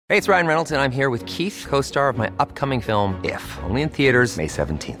Hey, it's Ryan Reynolds, and I'm here with Keith, co-star of my upcoming film, If, only in theaters May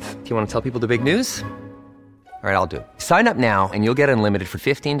 17th. Do you want to tell people the big news? All right, I'll do it. Sign up now and you'll get unlimited for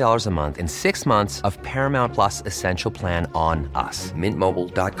 $15 a month and 6 months of Paramount Plus Essential Plan on us.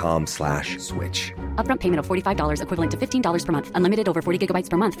 MintMobile.com/switch. Upfront payment of $45 equivalent to $15 per month. Unlimited over 40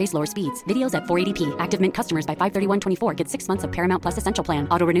 gigabytes per month. Face lower speeds. Videos at 480p. Active Mint customers by 531.24 get 6 months of Paramount Plus Essential Plan.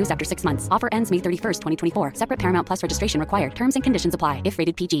 Auto renews after 6 months. Offer ends May 31st, 2024. Separate Paramount Plus registration required. Terms and conditions apply if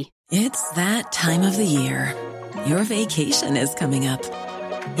rated PG. It's that time of the year. Your vacation is coming up.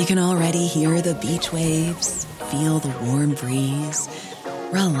 You can already hear the beach waves, feel the warm breeze,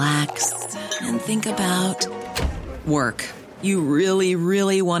 relax, and think about work. You really,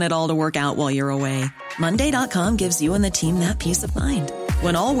 really want it all to work out while you're away. Monday.com gives you and the team that peace of mind.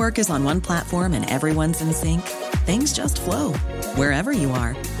 When all work is on one platform and everyone's in sync, things just flow. Wherever you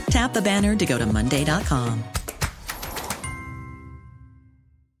are, tap the banner to go to Monday.com.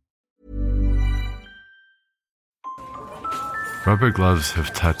 Rubber gloves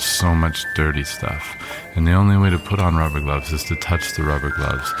have touched so much dirty stuff, and the only way to put on rubber gloves is to touch the rubber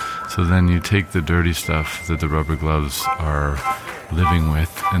gloves. So then you take the dirty stuff that the rubber gloves are living with,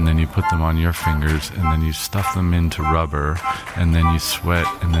 and then you put them on your fingers, and then you stuff them into rubber, and then you sweat,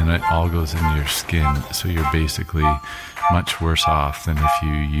 and then it all goes into your skin. So you're basically much worse off than if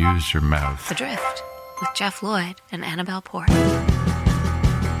you use your mouth. Adrift with Jeff Lloyd and Annabelle Port.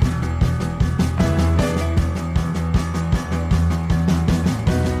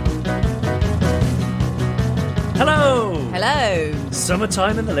 Hello! Hello!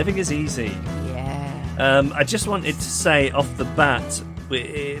 Summertime and the living is easy. Yeah. I just wanted to say off the bat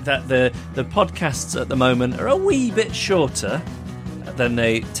that the podcasts at the moment are a wee bit shorter than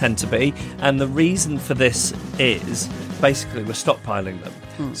they tend to be, and the reason for this is basically we're stockpiling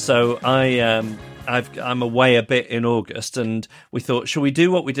them. So I'm away a bit in August, and we thought, shall we do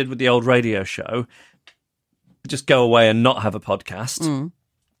what we did with the old radio show? Just go away and not have a podcast.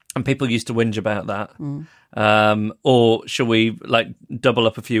 And people used to whinge about that. Or shall we double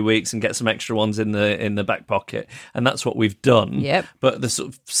up a few weeks and get some extra ones in the back pocket? And that's what we've done. Yep. But the sort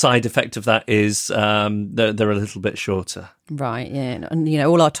of side effect of that is they're a little bit shorter. Right, yeah. And,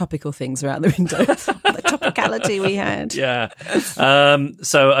 all our topical things are out the window. The topicality we had. Yeah.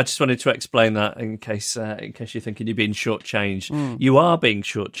 So I just wanted to explain that in case you're thinking you're being shortchanged. You are being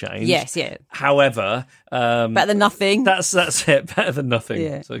shortchanged. Yes, yeah. However... better than nothing. That's it. Better than nothing.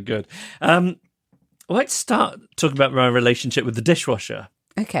 Yeah. So good. Let's start talking about my relationship with the dishwasher.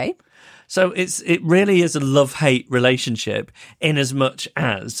 Okay. So it really is a love-hate relationship in as much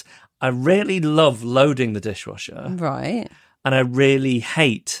as I really love loading the dishwasher. Right. And I really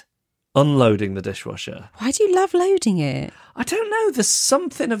hate unloading the dishwasher. Why do you love loading it? I don't know. There's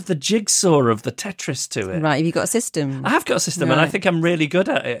something of the jigsaw of the Tetris to it. Right. Have you got a system? I have got a system, and I think I'm really good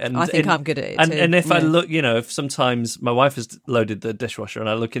at it. And I think I'm good at it too. And if I look, if sometimes my wife has loaded the dishwasher and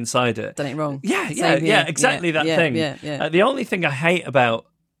I look inside it, done it wrong. Yeah, exactly that thing. Yeah. The only thing I hate about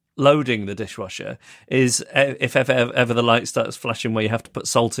loading the dishwasher is if ever the light starts flashing where you have to put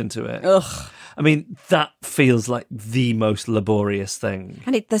salt into it. Ugh. I mean, that feels like the most laborious thing.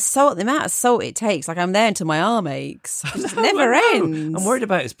 And the amount of salt it takes, I'm there until my arm aches. It just never ends. I'm worried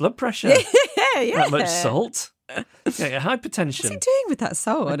about his blood pressure. Yeah. That much salt. Yeah, hypertension. What's he doing with that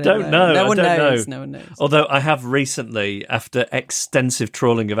salt? I don't know. No one knows. No one knows. Although I have recently, after extensive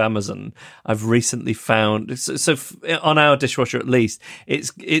trawling of Amazon, I've recently found on our dishwasher at least,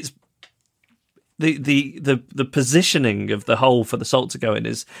 it's the positioning of the hole for the salt to go in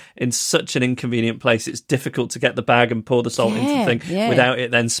is in such an inconvenient place. It's difficult to get the bag and pour the salt into the thing without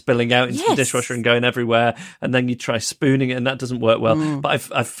it then spilling out into the dishwasher and going everywhere. And then you try spooning it, and that doesn't work well.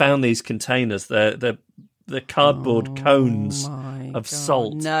 But I've found these containers. The cardboard cones of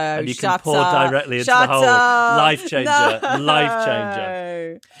salt, no, and you can pour directly into the hole. Life changer, life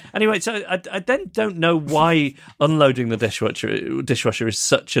changer. Anyway, so I then don't know why unloading the dishwasher is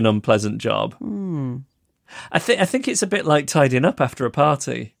such an unpleasant job. I think it's a bit like tidying up after a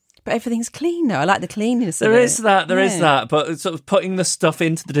party. But everything's clean though. I like the cleanliness There of it. is that. But sort of putting the stuff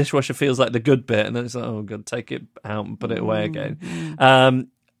into the dishwasher feels like the good bit, and then it's like, oh god, take it out and put it away again. And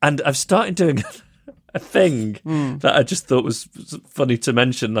I've started doing a thing that I just thought was funny to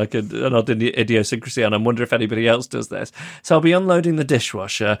mention, like an odd idiosyncrasy, and I wonder if anybody else does this. So I'll be unloading the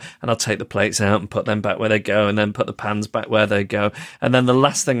dishwasher, and I'll take the plates out and put them back where they go, and then put the pans back where they go, and then the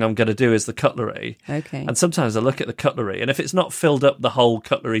last thing I'm going to do is the cutlery. Okay. And sometimes I look at the cutlery, and if it's not filled up the whole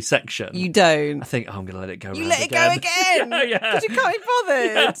cutlery section, you don't. I think, I'm going to let it go. You let it go again. Yeah. Because you can't be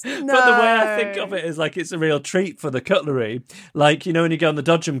bothered. Yeah. No. But the way I think of it is like it's a real treat for the cutlery. Like, when you go on the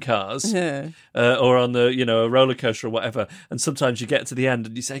Dodgem cars or on the, a roller coaster or whatever, and sometimes you get to the end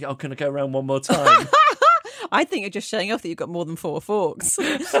and you say, "Oh, can I go around one more time?" I think you're just showing off that you've got more than 4 forks.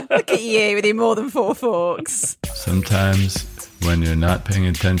 Look at you with your more than 4 forks. Sometimes when you're not paying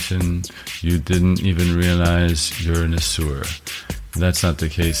attention, you didn't even realize you're in a sewer. That's not the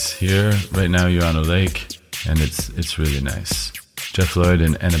case here. Right now you're on a lake, and it's really nice. Jeff Lloyd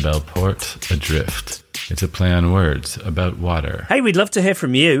and Annabelle Port, Adrift. It's a play on words about water. Hey, we'd love to hear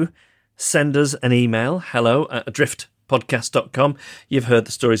from you. Send us an email, hello@adriftpodcast.com. You've heard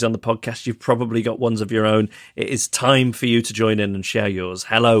the stories on the podcast. You've probably got ones of your own. It is time for you to join in and share yours.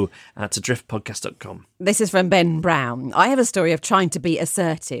 hello@adriftpodcast.com. This is from Ben Brown. I have a story of trying to be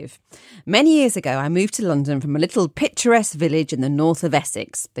assertive. Many years ago, I moved to London from a little picturesque village in the north of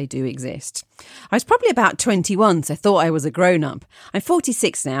Essex. They do exist. I was probably about 21, so I thought I was a grown-up. I'm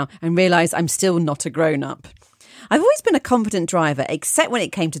 46 now and realise I'm still not a grown-up. I've always been a confident driver, except when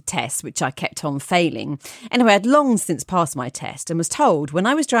it came to tests, which I kept on failing. Anyway, I'd long since passed my test and was told when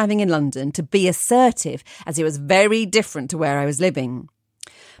I was driving in London to be assertive, as it was very different to where I was living.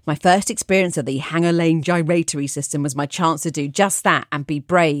 My first experience of the hanger lane gyratory system was my chance to do just that and be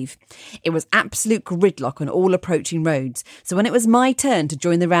brave. It was absolute gridlock on all approaching roads, so when it was my turn to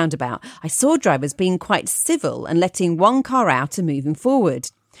join the roundabout, I saw drivers being quite civil and letting one car out and moving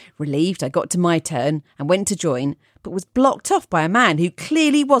forward. Relieved, I got to my turn and went to join, but was blocked off by a man who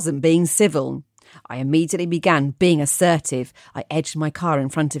clearly wasn't being civil. I immediately began being assertive. I edged my car in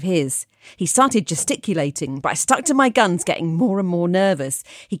front of his. He started gesticulating, but I stuck to my guns, getting more and more nervous.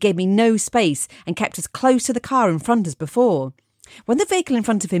 He gave me no space and kept as close to the car in front as before. When the vehicle in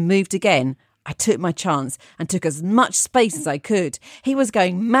front of him moved again, I took my chance and took as much space as I could. He was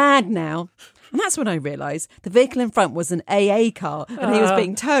going mad now. And that's when I realised the vehicle in front was an AA car and he was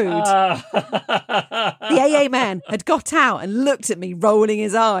being towed. The AA man had got out and looked at me, rolling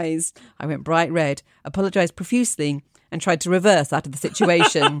his eyes. I went bright red, apologised profusely and tried to reverse out of the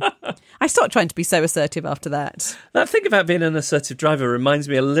situation. I stopped trying to be so assertive after that. That thing about being an assertive driver reminds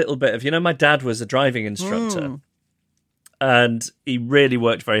me a little bit of, my dad was a driving instructor. And he really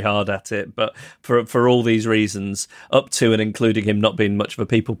worked very hard at it, but for all these reasons, up to and including him not being much of a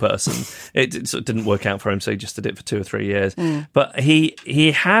people person, it sort of didn't work out for him, so he just did it for 2 or 3 years. But he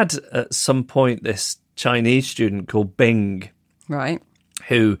had, at some point, this Chinese student called Bing, right,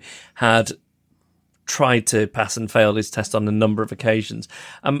 who had tried to pass and failed his test on a number of occasions.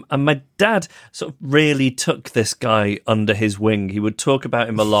 And my dad sort of really took this guy under his wing. He would talk about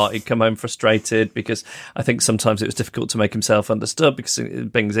him a lot. He'd come home frustrated because I think sometimes it was difficult to make himself understood because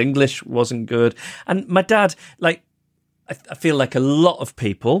Bing's English wasn't good. And my dad, I feel like a lot of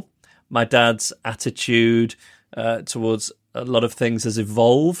people, my dad's attitude towards a lot of things has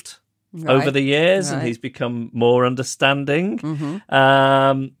evolved over the years, and he's become more understanding.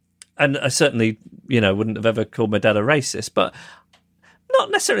 And I certainly, wouldn't have ever called my dad a racist, but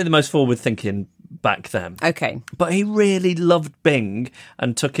not necessarily the most forward-thinking back then. Okay. But he really loved Bing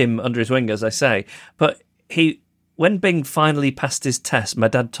and took him under his wing, as I say. But when Bing finally passed his test, my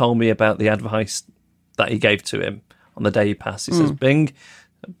dad told me about the advice that he gave to him on the day he passed. He says, Bing,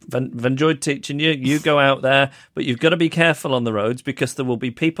 I've enjoyed teaching you. You go out there, but you've got to be careful on the roads because there will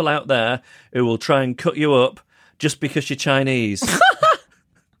be people out there who will try and cut you up just because you're Chinese.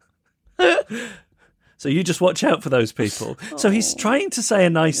 So you just watch out for those people. So he's trying to say a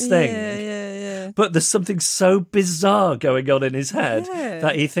nice thing. Yeah. But there's something so bizarre going on in his head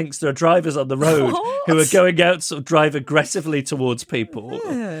that he thinks there are drivers on the road who are going out to sort of drive aggressively towards people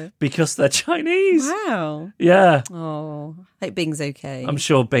because they're Chinese. Wow. Yeah. Oh, I hope Bing's okay. I'm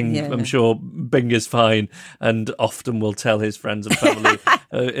sure Bing is fine and often will tell his friends and family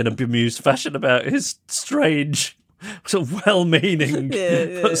in a bemused fashion about his strange, sort of well-meaning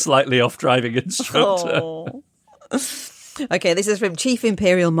but slightly off-driving instructor. Okay, this is from Chief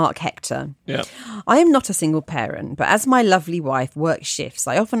Imperial Mark Hector. Yeah. I am not a single parent, but as my lovely wife works shifts,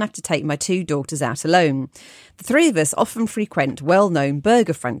 I often have to take my 2 daughters out alone. The 3 of us often frequent well-known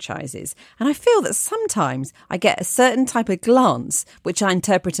burger franchises, and I feel that sometimes I get a certain type of glance, which I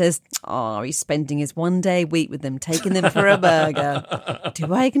interpret as, he's spending his 1 day a week with them, taking them for a burger.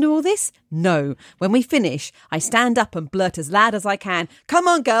 Do I ignore this? No. When we finish, I stand up and blurt as loud as I can, "Come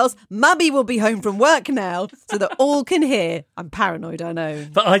on, girls, Mummy will be home from work now," so that all can hear. I'm paranoid, I know.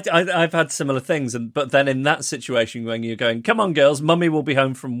 But I've had similar things, but then in that situation when you're going, "Come on, girls, Mummy will be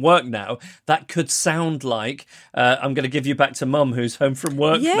home from work now," that could sound like, I'm going to give you back to Mum who's home from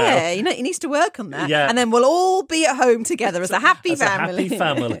work now. Yeah, he needs to work on that. Yeah. And then we'll all be at home together as a happy family. A happy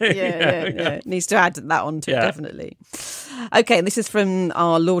family. Yeah. Needs to add that on to it, definitely. Okay, this is from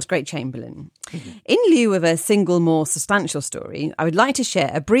our Lord Great Chamberlain. In lieu of a single more substantial story, I would like to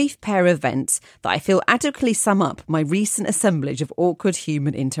share a brief pair of events that I feel adequately sum up my recent assemblage of awkward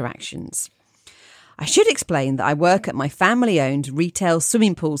human interactions. I should explain that I work at my family-owned retail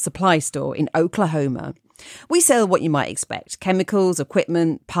swimming pool supply store in Oklahoma. We sell what you might expect: chemicals,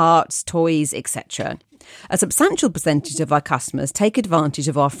 equipment, parts, toys, etc. A substantial percentage of our customers take advantage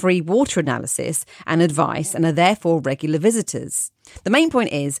of our free water analysis and advice and are therefore regular visitors. The main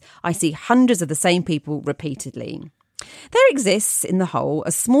point is, I see hundreds of the same people repeatedly. There exists, in the whole,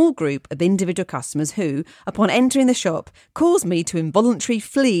 a small group of individual customers who, upon entering the shop, cause me to involuntarily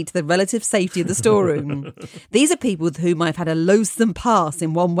flee to the relative safety of the storeroom. These are people with whom I've had a loathsome past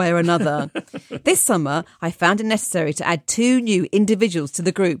in one way or another. This summer, I found it necessary to add 2 new individuals to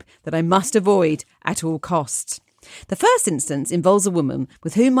the group that I must avoid at all costs. The first instance involves a woman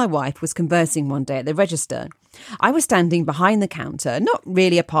with whom my wife was conversing one day at the register. I was standing behind the counter, not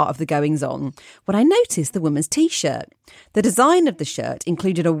really a part of the goings-on, when I noticed the woman's T-shirt. The design of the shirt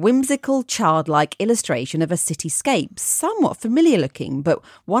included a whimsical, childlike illustration of a cityscape, somewhat familiar-looking, but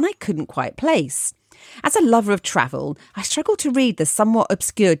one I couldn't quite place. As a lover of travel, I struggled to read the somewhat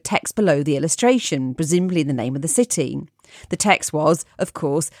obscured text below the illustration, presumably the name of the city. The text was, of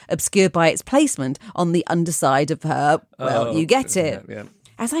course, obscured by its placement on the underside of her, you get it. Yeah.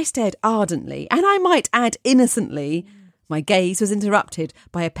 As I stared ardently, and I might add innocently, my gaze was interrupted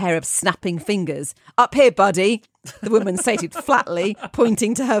by a pair of snapping fingers. "Up here, buddy," the woman stated flatly,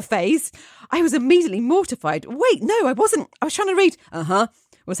 pointing to her face. I was immediately mortified. "Wait, no, I wasn't. I was trying to read."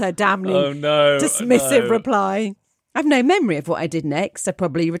 Was her damning dismissive reply. I've no memory of what I did next. I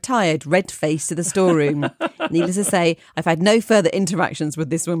probably retired, red-faced, to the storeroom. Needless to say, I've had no further interactions with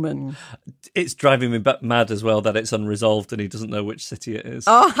this woman. It's driving me mad as well that it's unresolved and he doesn't know which city it is.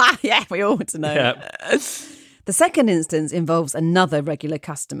 Oh, yeah, we all want to know. Yeah. The second instance involves another regular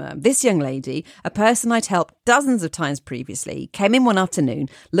customer. This young lady, a person I'd helped dozens of times previously, came in one afternoon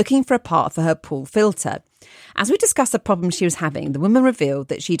looking for a part for her pool filter. As we discussed the problem she was having, the woman revealed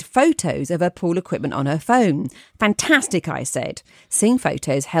that she'd photos of her pool equipment on her phone. "Fantastic," I said. Seeing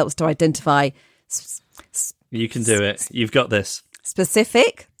photos helps to identify... You can do it. You've got this.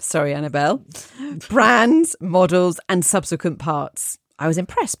 Specific, sorry Annabelle, brands, models and subsequent parts. I was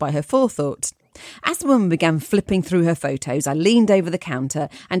impressed by her forethought. As the woman began flipping through her photos, I leaned over the counter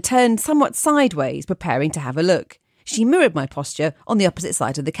and turned somewhat sideways, preparing to have a look. She mirrored my posture on the opposite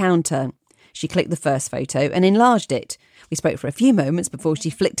side of the counter. She clicked the first photo and enlarged it. We spoke for a few moments before she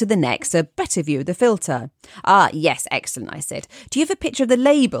flicked to the next, a better view of the filter. "Ah, yes, excellent," I said. "Do you have a picture of the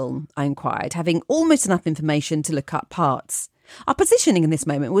label?" I inquired, having almost enough information to look up parts. Our positioning in this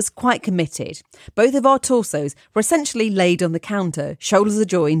moment was quite committed. Both of our torsos were essentially laid on the counter, shoulders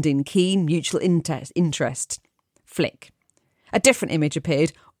adjoined in keen mutual interest. Flick. A different image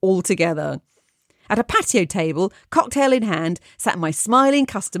appeared altogether. At a patio table, cocktail in hand, sat my smiling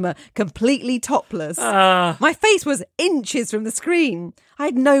customer, completely topless. My face was inches from the screen. I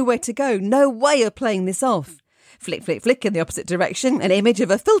had nowhere to go, no way of playing this off. Flick, flick, flick in the opposite direction, an image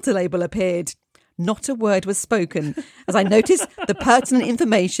of a filter label appeared. Not a word was spoken as I noticed the pertinent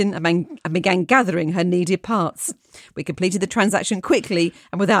information and began gathering her needed parts. We completed the transaction quickly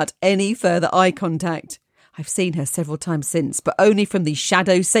and without any further eye contact. I've seen her several times since, but only from the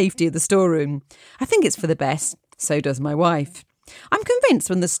shadow safety of the storeroom. I think it's for the best. So does my wife. I'm convinced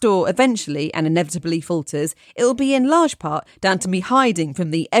when the store eventually and inevitably falters, it'll be in large part down to me hiding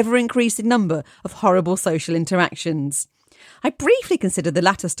from the ever-increasing number of horrible social interactions. I briefly considered the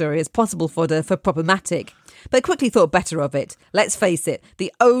latter story as possible fodder for Problematic, but quickly thought better of it. Let's face it,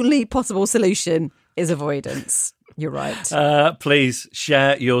 the only possible solution is avoidance. You're right. Please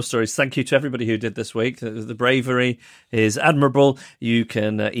share your stories. Thank you to everybody who did this week. The bravery is admirable. You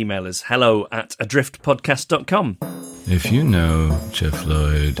can email us hello@adriftpodcast.com. If you know Jeff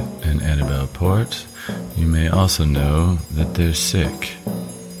Lloyd and Annabelle Port, you may also know that they're sick.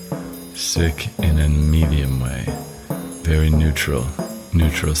 Sick in a medium way. Very neutral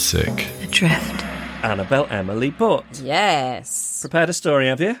sick. Adrift. Annabelle Emily Port. Yes. Prepared a story,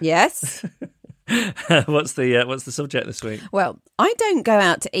 have you? Yes. What's the subject this week? Well, I don't go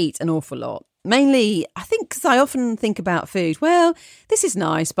out to eat an awful lot. Mainly, I think, because I often think about food. Well, this is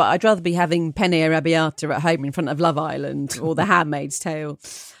nice, but I'd rather be having penne arrabbiata at home in front of Love Island or The Handmaid's Tale.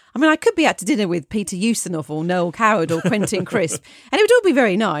 I mean, I could be out to dinner with Peter Ustinov or Noel Coward or Quentin Crisp, and it would all be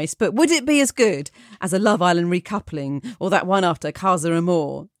very nice, but would it be as good as a Love Island recoupling or that one after Casa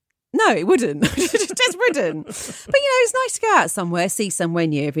Amor? No, it wouldn't. It just wouldn't. But, it's nice to go out somewhere, see somewhere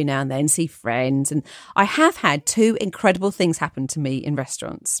new every now and then, see friends. And I have had 2 incredible things happen to me in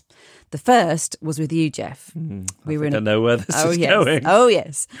restaurants. The first was with you, Jeff. I know where this is going. Oh,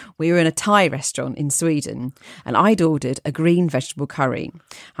 yes. We were in a Thai restaurant in Sweden and I'd ordered a green vegetable curry.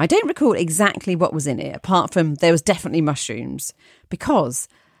 I don't recall exactly what was in it, apart from there was definitely mushrooms, because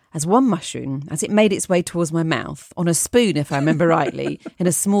as one mushroom, as it made its way towards my mouth, on a spoon, if I remember rightly, in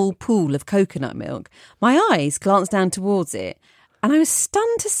a small pool of coconut milk, my eyes glanced down towards it, and I was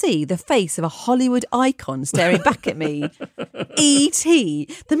stunned to see the face of a Hollywood icon staring back at me. E.T.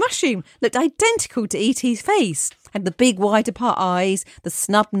 The mushroom looked identical to E.T.'s face. Had the big wide apart eyes, the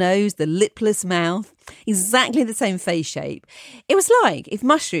snub nose, the lipless mouth, exactly the same face shape. It was like if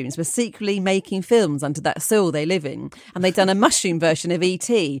mushrooms were secretly making films under that soil they live in and they'd done a mushroom version of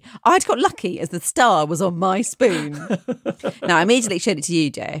E.T. I'd got lucky as the star was on my spoon. Now, I immediately showed it to you,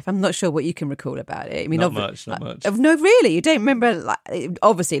 Jeff. I'm not sure what you can recall about it. I mean, not much. No, really? You don't remember?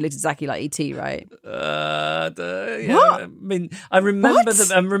 Obviously, it looked exactly like E.T., right? Yeah, what? I mean, I remember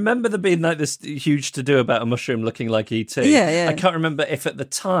there being like this huge to-do about a mushroom looking like E.T. Yeah. I can't remember if at the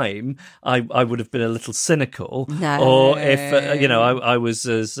time I would have been a little cynical, no. or if I was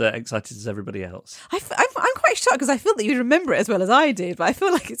as excited as everybody else. I'm quite shocked because I feel that you remember it as well as I did, but I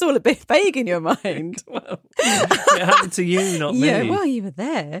feel like it's all a bit vague in your mind. Well, it happened to you, not me. Yeah, well, you were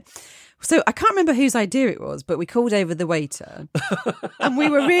there. So I can't remember whose idea it was, but we called over the waiter and we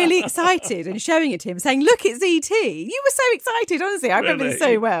were really excited and showing it to him, saying, "Look, it's E.T." You were so excited, honestly. I remember this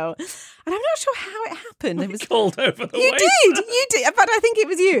so well. And I'm not sure how it happened. It was called over the waiter. You did. But I think it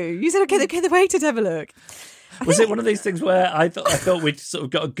was you. You said, okay, the waiter to have a look. Was it one of these things where I thought we'd sort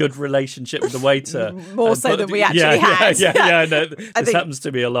of got a good relationship with the waiter? More so than we actually had. Yeah, no, this happens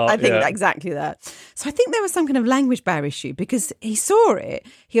to me a lot. I think exactly that. So I think there was some kind of language barrier issue because he saw it,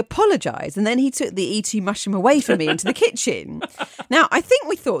 he apologised, and then he took the E.T. mushroom away from me into the kitchen. Now, I think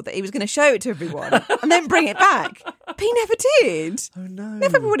we thought that he was going to show it to everyone and then bring it back. But he never did. Oh, no.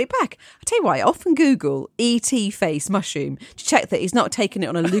 Never brought it back. I tell you what, I often Google E.T. face mushroom to check that he's not taken it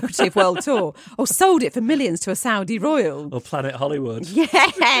on a lucrative world tour or sold it for millions to a Saudi royal. Or Planet Hollywood.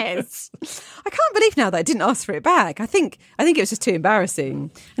 Yes. I can't believe now that I didn't ask for it back. I think it was just too embarrassing.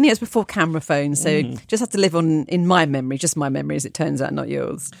 And it was before camera phones, so just had to live on in my memory, just my memory as it turns out, not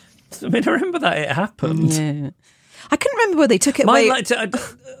yours. I mean, I remember that it happened. Yeah. I couldn't remember whether they took it away.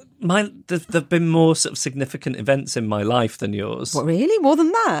 There've been more sort of significant events in my life than yours. What, really? More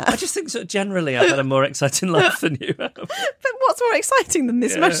than that? I just think sort of generally I've had a more exciting life than you have. But what's more exciting than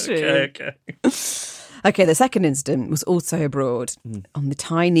this mushroom? Okay. Okay, the second incident was also abroad on the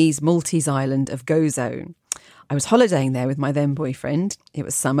tiny Maltese island of Gozo. I was holidaying there with my then boyfriend. It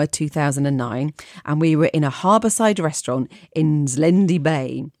was summer 2009, and we were in a harbourside restaurant in Zlendi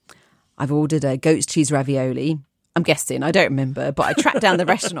Bay. I've ordered a goat's cheese ravioli. I'm guessing, I don't remember, but I tracked down the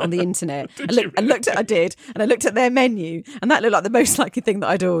restaurant on the internet and looked at their menu, and that looked like the most likely thing that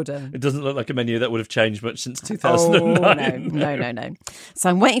I'd order. It doesn't look like a menu that would have changed much since 2009. Oh, no. So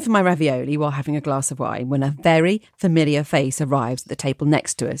I'm waiting for my ravioli while having a glass of wine when a very familiar face arrives at the table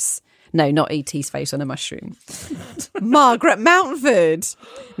next to us. No, not E.T.'s face on a mushroom. Margaret Mountford.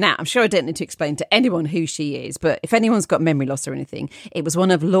 Now, I'm sure I don't need to explain to anyone who she is, but if anyone's got memory loss or anything, it was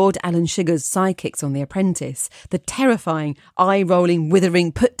one of Lord Alan Sugar's sidekicks on The Apprentice, the terrifying, eye-rolling,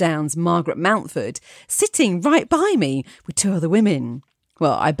 withering put-downs Margaret Mountford, sitting right by me with 2 other women.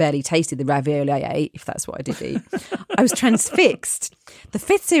 Well, I barely tasted the ravioli I ate, if that's what I did eat. I was transfixed. The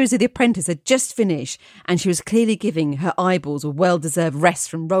 5th series of The Apprentice had just finished, and she was clearly giving her eyeballs a well-deserved rest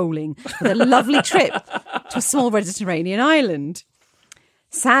from rolling with a lovely trip to a small Mediterranean island.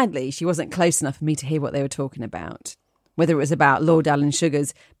 Sadly, she wasn't close enough for me to hear what they were talking about. Whether it was about Lord Alan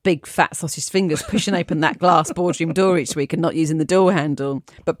Sugar's big fat sausage fingers pushing open that glass boardroom door each week and not using the door handle,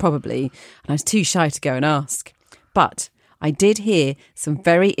 but probably, and I was too shy to go and ask. But I did hear some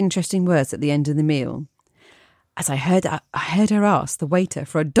very interesting words at the end of the meal. As I heard her ask the waiter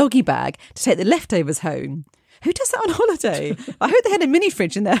for a doggy bag to take the leftovers home. Who does that on holiday? I hope they had a mini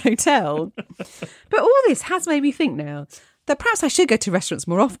fridge in their hotel. But all this has made me think now that perhaps I should go to restaurants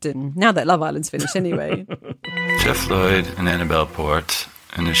more often, now that Love Island's finished anyway. Jeff Lloyd and Annabelle Port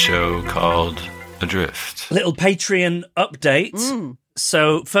in a show called Adrift. Little Patreon update.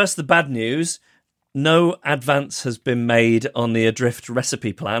 So first the bad news. No advance has been made on the Adrift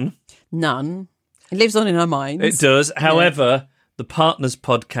recipe plan. None. It lives on in our minds. It does. However, the Partners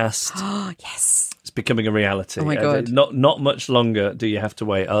podcast yes, is becoming a reality. Oh, my God. Not much longer do you have to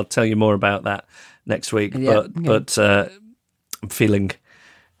wait. I'll tell you more about that next week. Yeah, but I'm feeling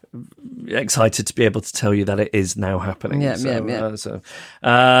excited to be able to tell you that it is now happening. Yeah.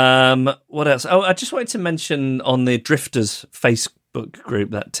 What else? Oh, I just wanted to mention on the Drifters Facebook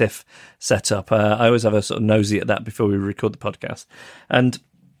group that Tiff set up. I always have a sort of nosy at that before we record the podcast. And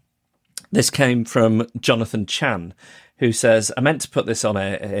this came from Jonathan Chan, who says, I meant to put this on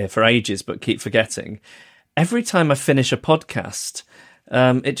here for ages, but keep forgetting. Every time I finish a podcast,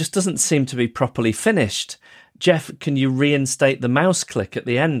 it just doesn't seem to be properly finished. Jeff, can you reinstate the mouse click at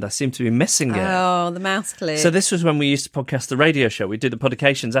the end? I seem to be missing it. Oh, the mouse click. So this was when we used to podcast the radio show. We did the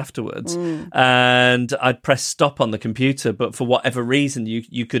podcations afterwards, and I'd press stop on the computer, but for whatever reason,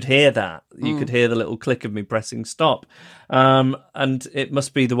 you could hear that. You could hear the little click of me pressing stop. And it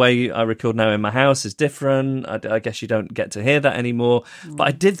must be the way I record now in my house is different. I guess you don't get to hear that anymore. But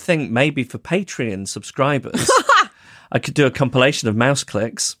I did think maybe for Patreon subscribers, I could do a compilation of mouse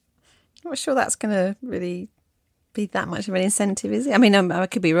clicks. I'm not sure that's going to really be that much of an incentive, is it? I mean, I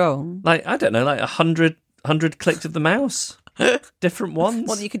could be wrong. Like, I don't know, like 100 clicks of the mouse. Different ones.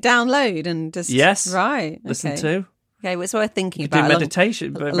 What you could download and just... Yes. Right. Listen okay. to. Okay, well, it's worth thinking You about. do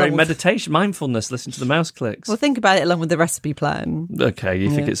meditation, meditation, mindfulness, listen to the mouse clicks. Well, think about it along with the recipe plan. Okay, you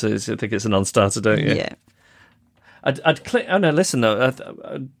think it's a non-starter, don't you? Yeah. I'd click... Oh, no, listen, I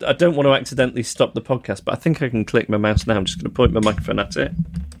don't want to accidentally stop the podcast, but I think I can click my mouse now. I'm just going to point my microphone at it.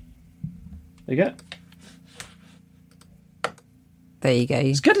 There you go. There you go.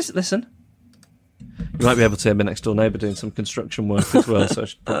 It's good, listen. You might be able to hear my next door neighbour doing some construction work as well, so I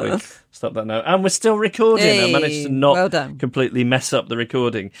should probably stop that now. And we're still recording. Hey, I managed to not well done. completely mess up the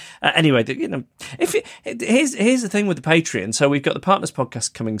recording. Anyway, here's the thing with the Patreon. So we've got the Partners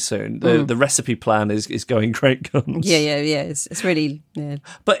podcast coming soon. The recipe plan is going great guns. Yeah. It's really... Yeah.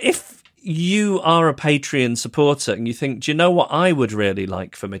 But if you are a Patreon supporter and you think, do you know what I would really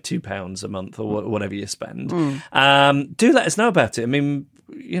like for my £2 a month or whatever you spend, do let us know about it. I mean,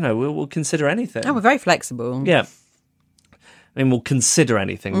 we'll consider anything. Oh, we're very flexible. Yeah. I mean, we'll consider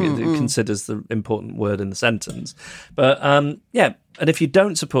anything. It considers the important word in the sentence. But, yeah. And if you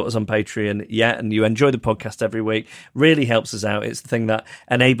don't support us on Patreon yet and you enjoy the podcast every week, really helps us out. It's the thing that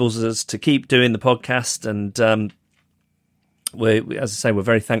enables us to keep doing the podcast and... as I say, we're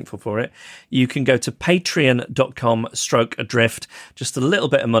very thankful for it. You can go to patreon.com/adrift. Just a little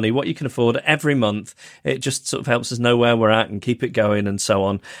bit of money, what you can afford every month. It just sort of helps us know where we're at and keep it going and so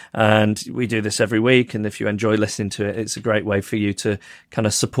on. And we do this every week. And if you enjoy listening to it, it's a great way for you to kind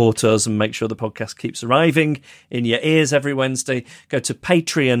of support us and make sure the podcast keeps arriving in your ears every Wednesday. Go to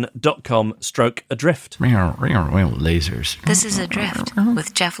patreon.com/adrift. Lasers. This is Adrift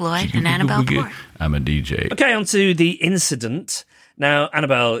with Jeff Lloyd and Annabelle Port. I'm a DJ. Okay, on to the incident. Now,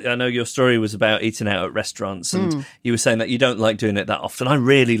 Annabelle, I know your story was about eating out at restaurants, and you were saying that you don't like doing it that often. I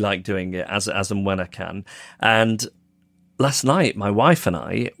really like doing it as and when I can. And last night, my wife and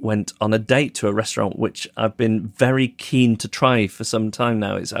I went on a date to a restaurant which I've been very keen to try for some time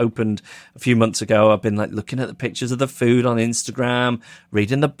now. It's opened a few months ago. I've been looking at the pictures of the food on Instagram,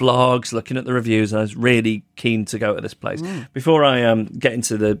 reading the blogs, looking at the reviews, and I was really keen to go to this place. Before I get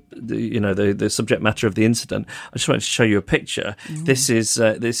into the subject matter of the incident, I just wanted to show you a picture. This is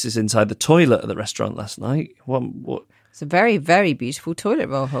inside the toilet at the restaurant last night. What? It's a very, very beautiful toilet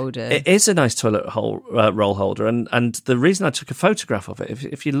roll holder. It is a nice toilet roll holder, and the reason I took a photograph of it,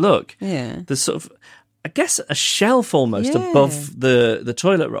 if you look, there's sort of, I guess, a shelf almost above the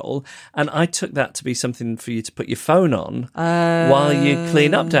toilet roll, and I took that to be something for you to put your phone on while you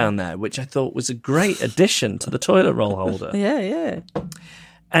clean up down there, which I thought was a great addition to the toilet roll holder. Yeah.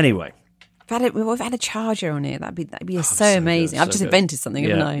 Anyway. We've had a charger on it. That'd be so amazing. I've just invented something,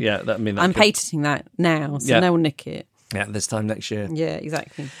 haven't I? Yeah, I'm patenting that now, so no one nick it. Yeah, this time next year. Yeah,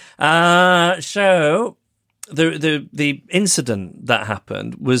 exactly. So the incident that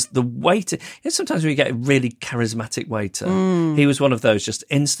happened was the waiter. Sometimes we get a really charismatic waiter. He was one of those, just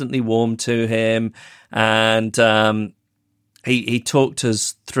instantly warm to him, and he talked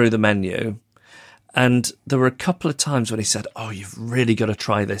us through the menu. And there were a couple of times when he said, "Oh, you've really got to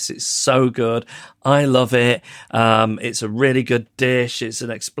try this. It's so good. I love it. It's a really good dish. It's an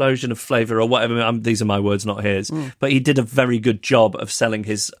explosion of flavour," or whatever. These are my words, not his. But he did a very good job of selling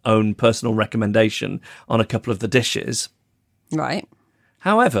his own personal recommendation on a couple of the dishes. Right.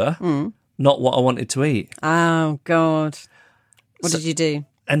 However, not what I wanted to eat. Oh, God. What did you do?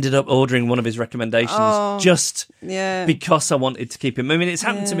 Ended up ordering one of his recommendations just because I wanted to keep him. I mean, it's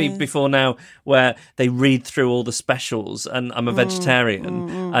happened to me before now where they read through all the specials, and I'm a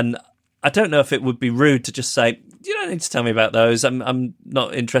vegetarian, and I don't know if it would be rude to just say, "You don't need to tell me about those. I'm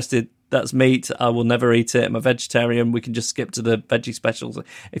not interested that's meat. I will never eat it. I'm a vegetarian. We can just skip to the veggie specials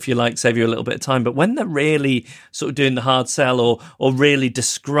if you like, save you a little bit of time. But when they're really sort of doing the hard sell or really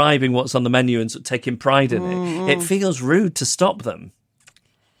describing what's on the menu and sort of taking pride in it feels rude to stop them.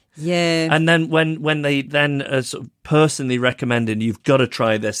 Yeah. And then when they then are sort of personally recommending, you've got to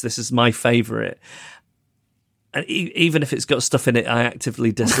try this. This is my favourite. And even if it's got stuff in it I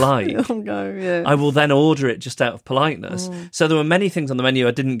actively dislike, I will then order it just out of politeness. So there were many things on the menu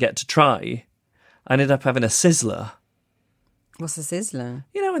I didn't get to try. I ended up having a sizzler. What's a sizzler?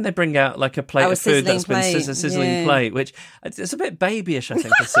 You know, when they bring out like a plate of food that's been a sizzling plate, which it's a bit babyish, I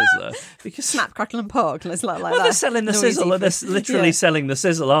think, a sizzler. Because Snap, crackle and pork. It's like well, they're selling the sizzle. They're literally selling the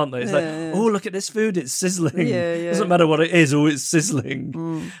sizzle, aren't they? It's oh, look at this food. It's sizzling. Doesn't matter what it is. Oh, it's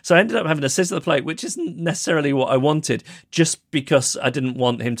sizzling. So I ended up having a sizzler plate, which isn't necessarily what I wanted, just because I didn't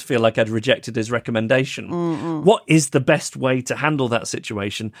want him to feel like I'd rejected his recommendation. What is the best way to handle that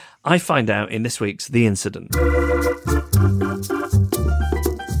situation? I find out in this week's The Incident.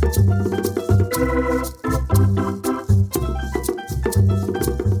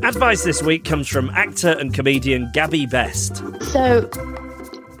 Advice this week comes from actor and comedian Gabby Best. So,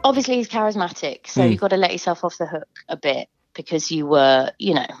 obviously he's charismatic, so you've got to let yourself off the hook a bit because you were,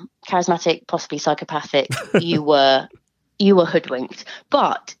 charismatic, possibly psychopathic. you were hoodwinked.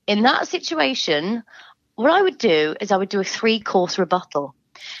 But in that situation, what I would do is I would do a 3-course rebuttal.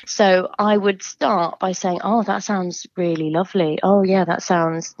 So I would start by saying, oh, that sounds really lovely. Oh, yeah, that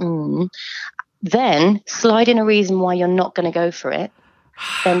sounds... Then slide in a reason why you're not going to go for it.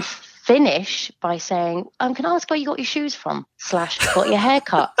 Then finish by saying, can I ask where you got your shoes from? / got your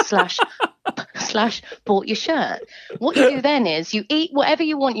haircut / bought your shirt. What you do then is you eat whatever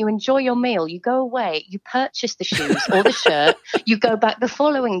you want. You enjoy your meal. You go away. You purchase the shoes or the shirt. You go back the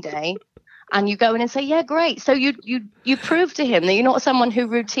following day. And you go in and say, yeah, great. So you prove to him that you're not someone who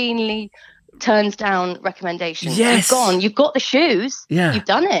routinely turns down recommendations. Yes. You've gone, you've got the shoes, you've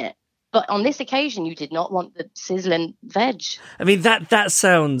done it. But on this occasion, you did not want the sizzling veg. I mean, that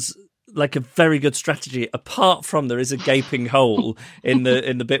sounds like a very good strategy, apart from there is a gaping hole in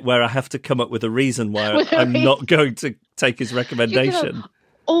the bit where I have to come up with a reason why I'm not going to take his recommendation.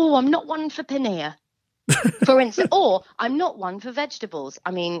 Oh, I'm not one for paneer. For instance, or I'm not one for vegetables.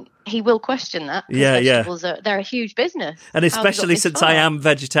 I mean, he will question that. Vegetables they're a huge business. And especially since I am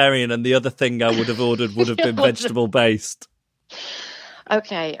vegetarian and the other thing I would have ordered would have been vegetable based.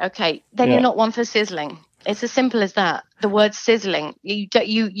 Okay. Then you're not one for sizzling. It's as simple as that. The word sizzling. You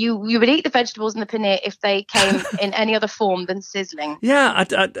would eat the vegetables and the paneer if they came in any other form than sizzling. Yeah,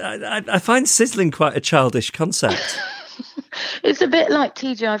 I find sizzling quite a childish concept. It's a bit like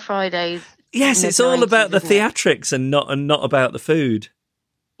TGI Fridays. Yes, it's all about the theatrics and not about the food.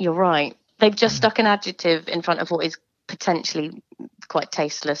 You're right. They've just stuck an adjective in front of what is potentially quite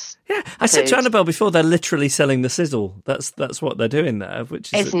tasteless. Yeah, I said to Annabelle before, they're literally selling the sizzle. That's what they're doing there,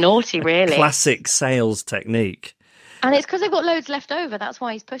 which is it's naughty, really. Classic sales technique. And it's because they've got loads left over. That's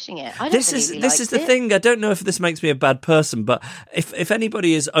why he's pushing it. This is the thing. I don't know if this makes me a bad person, but if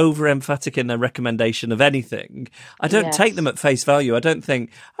anybody is over emphatic in their recommendation of anything, I don't take them at face value. I don't think,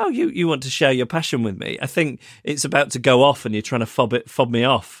 oh, you want to share your passion with me. I think it's about to go off and you're trying to fob me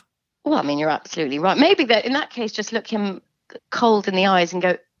off. Well, I mean, you're absolutely right. Maybe in that case, just look him cold in the eyes and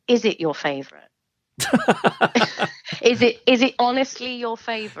go, is it your favourite? Is it honestly your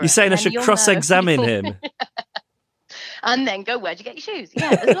favourite? You're saying I should cross-examine him? And then go, where'd you get your shoes?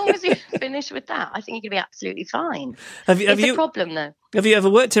 Yeah, as long as you finish with that, I think you're going to be absolutely fine. It's a problem, though. Have you ever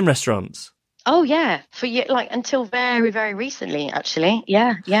worked in restaurants? Oh, yeah. Until very, very recently, actually.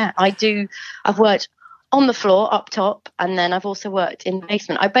 Yeah. I do. I've worked on the floor, up top, and then I've also worked in the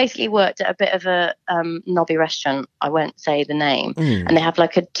basement. I basically worked at a bit of a knobby restaurant. I won't say the name. And they have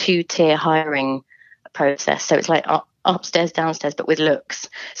like a 2-tier hiring process. So it's like upstairs, downstairs, but with looks.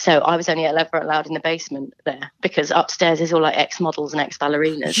 So I was only ever allowed in the basement there because upstairs is all like ex-models and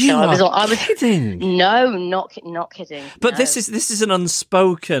ex-ballerinas. I was kidding. No, not kidding. But no. This is an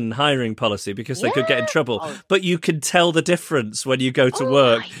unspoken hiring policy because they could get in trouble. But you can tell the difference when you go to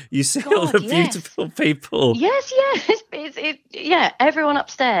work. You see all the beautiful people. Yes. Everyone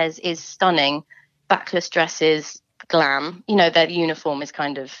upstairs is stunning. Backless dresses, glam. Their uniform is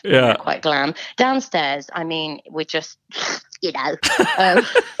kind of quite glam. Downstairs, I mean, we're just,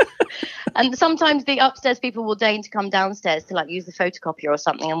 and sometimes the upstairs people will deign to come downstairs to like use the photocopier or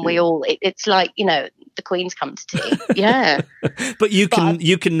something, and we all, it's like, the Queen's come to tea. Yeah. But you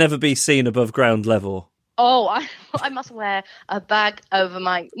can never be seen above ground level. Oh, I must wear a bag over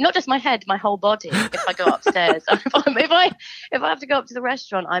not just my head, my whole body if I go upstairs. if I have to go up to the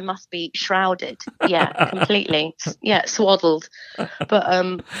restaurant, I must be shrouded. Yeah, completely. Yeah, swaddled.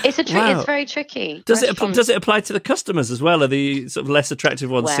 But it's it's very tricky. Does it apply to the customers as well? Are the sort of less attractive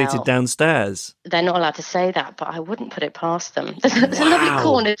ones seated downstairs? They're not allowed to say that, but I wouldn't put it past them. There's a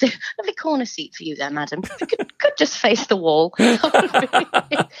lovely corner seat for you there, madam. If you could just face the wall.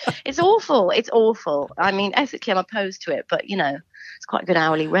 It's awful. It's awful. I mean, ethically, I'm opposed to it, but it's quite a good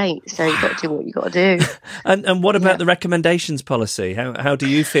hourly rate, so you've got to do what you've got to do. And what about the recommendations policy? How do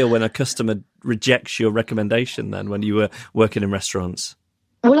you feel when a customer rejects your recommendation? Then, when you were working in restaurants?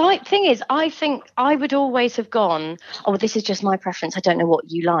 Well, I think I would always have gone, oh, this is just my preference. I don't know what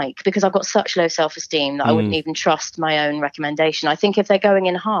you like, because I've got such low self-esteem that I wouldn't even trust my own recommendation. I think if they're going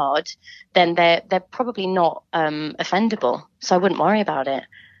in hard, then they're probably not offendable, so I wouldn't worry about it.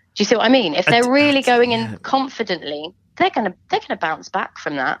 Do you see what I mean? If they're really going in confidently, they're gonna bounce back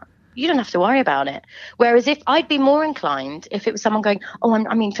from that. You don't have to worry about it. Whereas if I'd be more inclined, if it was someone going, oh,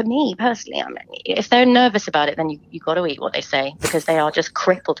 for me personally, if they're nervous about it, then you got to eat what they say, because they are just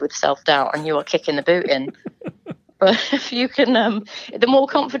crippled with self-doubt and you are kicking the boot in. But if you can, the more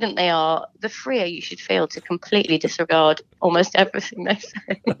confident they are, the freer you should feel to completely disregard almost everything they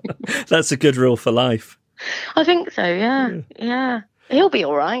say. That's a good rule for life. I think so, yeah. Yeah. He'll be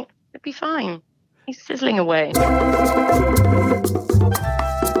all right. He'll be fine. He's sizzling away.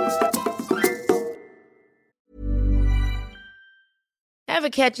 Ever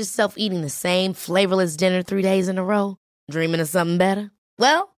catch yourself eating the same flavorless dinner 3 days in a row? Dreaming of something better?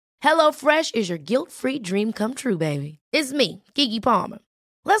 Well, HelloFresh is your guilt-free dream come true, baby. It's me, Keke Palmer.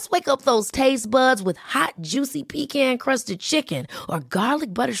 Let's wake up those taste buds with hot, juicy pecan-crusted chicken or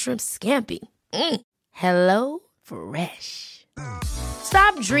garlic butter shrimp scampi. HelloFresh.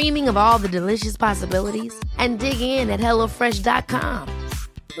 Stop dreaming of all the delicious possibilities and dig in at HelloFresh.com.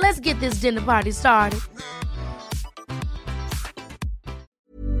 Let's get this dinner party started.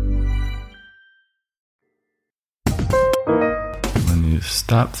 When you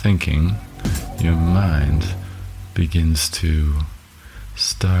stop thinking, your mind begins to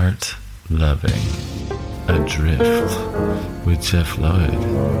start loving. Adrift with Jeff Lloyd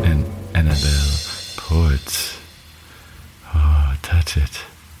and Annabelle Port. Oh, touch it.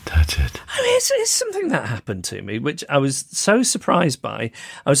 I mean, it's something that happened to me, which I was so surprised by.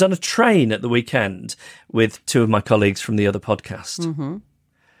 I was on a train at the weekend with two of my colleagues from the other podcast. Mm-hmm.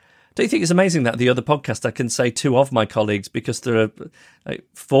 Don't you think it's amazing that the other podcast, I can say two of my colleagues because there are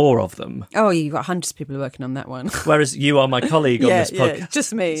four of them? Oh, you've got hundreds of people working on that one. Whereas you are my colleague on this podcast. Yeah,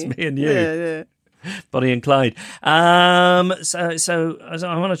 just me. It's me and you. Yeah. Bonnie and Clyde. So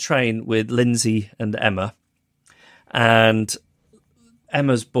I'm on a train with Lindsay and Emma, and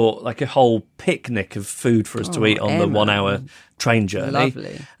Emma's bought like a whole picnic of food for us to eat on the 1 hour train journey.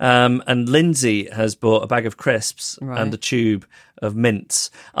 Lovely. And Lindsay has bought a bag of crisps and a tube of mints.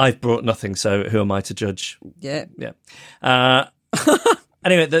 I've brought nothing, so who am I to judge? Yeah.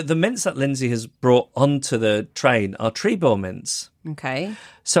 Anyway, the mints that Lindsay has brought onto the train are Trebor mints. Okay.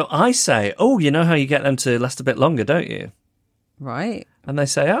 So I say, oh, you know how you get them to last a bit longer, don't you? Right. And they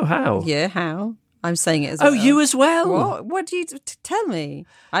say, oh, how? Yeah, how? I'm saying it as well. Oh, you as well? What do you tell me?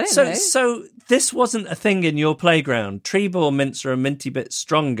 I don't know. So this wasn't a thing in your playground. Trebor mints are a minty bit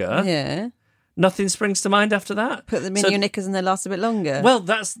stronger. Yeah. Nothing springs to mind after that? Put them in your knickers and they last a bit longer. Well,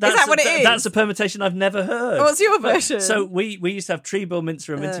 that's that what it is? That's a permutation I've never heard. What's your version? So we used to have Trebor mints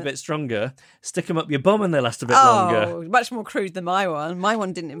are a minty bit stronger. Stick them up your bum and they last a bit longer. Oh, much more crude than my one. My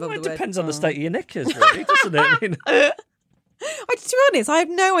one didn't involve the word. It depends on the state of your knickers, really, doesn't it? To be honest, I have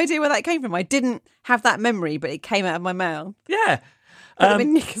no idea where that came from. I didn't have that memory, but it came out of my mouth. Yeah. Put them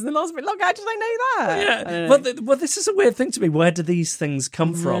in knickers and they last a bit longer. How did I know that? Yeah. Well, this is a weird thing to me. Where do these things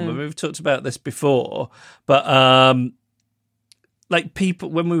come from? I mean, we've talked about this before, but like people,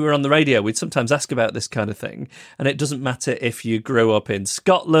 when we were on the radio, we'd sometimes ask about this kind of thing, and it doesn't matter if you grew up in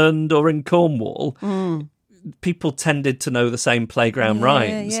Scotland or in Cornwall. People tended to know the same playground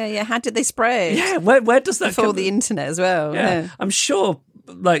rhymes. Yeah. How did they spread? Yeah, where does that before the internet as well? Yeah. I'm sure.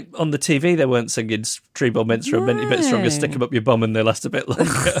 Like on the TV, they weren't singing Trebor mints are a minty bit stronger, stick them up your bum and they last a bit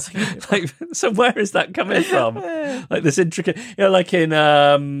longer. So where is that coming from? Like this intricate, like in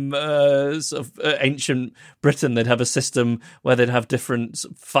sort of ancient Britain, they'd have a system where they'd have different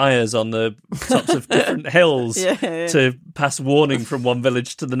fires on the tops of different hills to pass warning from one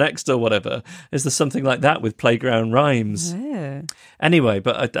village to the next or whatever. Is there something like that with playground rhymes? Yeah. Anyway,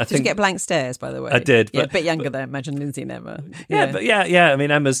 but I think... Did you get blank stares, by the way? I did. But, a bit younger than imagine Lindsay and Emma. Yeah. I mean,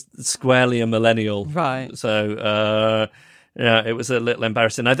 Emma's squarely a millennial. Right. So, Yeah, it was a little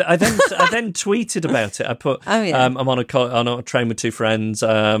embarrassing. I then tweeted about it. I put, I'm on a train with two friends.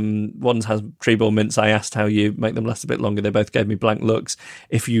 One has Treeball mints. I asked how you make them last a bit longer. They both gave me blank looks.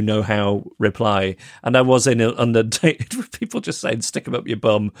 If you know how, reply. And I was inundated with people just saying, stick them up your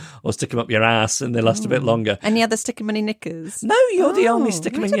bum or stick them up your ass, and they last a bit longer. Any other stick 'em in your knickers? No, you're the only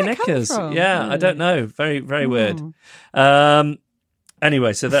stick 'em in your knickers. Yeah, I don't know. Very, very weird.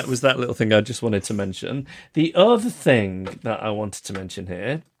 Anyway, so that was that little thing I just wanted to mention. The other thing that I wanted to mention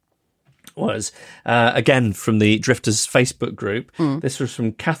here was, again, from the Drifters Facebook group. This was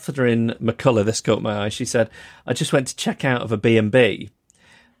from Catherine McCullough. This caught my eye. She said, I just went to check out of a B&B.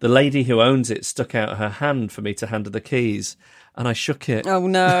 The lady who owns it stuck out her hand for me to hand her the keys, and I shook it. Oh,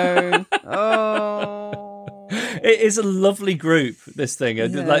 no. Oh. It is a lovely group, this thing. Yeah.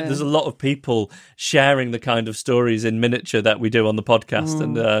 Like, there's a lot of people sharing the kind of stories in miniature that we do on the podcast.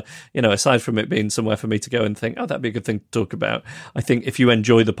 And, aside from it being somewhere for me to go and think, oh, that'd be a good thing to talk about, I think if you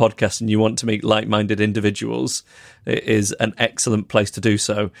enjoy the podcast and you want to meet like-minded individuals, it is an excellent place to do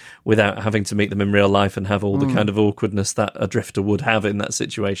so without having to meet them in real life and have all the kind of awkwardness that a drifter would have in that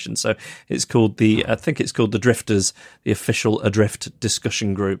situation. So it's called I think it's called the Drifters, the official Adrift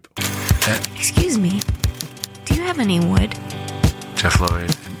discussion group. Excuse me. Do you have any wood? Jeff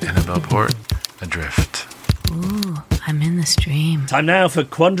Lloyd and Annabelle Port, Adrift. Ooh, I'm in the stream. Time now for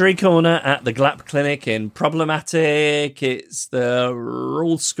Quandary Corner at the GLAP Clinic in Problematic. It's the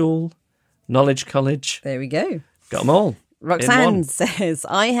Rule School, Knowledge College. There we go. Got them all. Roxanne says,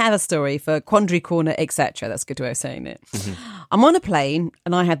 I have a story for Quandary Corner, etc. That's a good way of saying it. I'm on a plane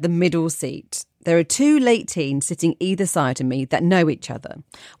and I had the middle seat. There are two late teens sitting either side of me that know each other.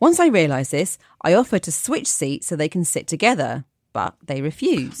 Once I realise this, I offer to switch seats so they can sit together, but they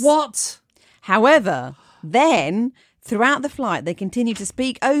refuse. What? However, then throughout the flight, they continue to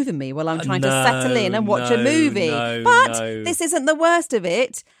speak over me while I'm trying to settle in and watch a movie. This isn't the worst of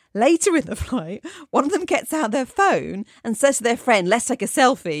it. Later in the flight, one of them gets out their phone and says to their friend, let's take a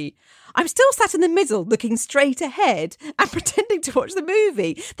selfie. I'm still sat in the middle looking straight ahead and pretending to watch the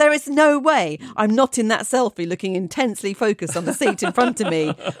movie. There is no way I'm not in that selfie looking intensely focused on the seat in front of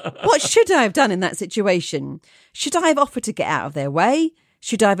me. What should I have done in that situation? Should I have offered to get out of their way?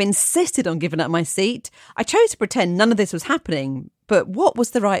 Should I have insisted on giving up my seat? I chose to pretend none of this was happening, but what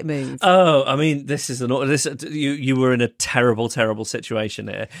was the right move? Oh, I mean, you were in a terrible, terrible situation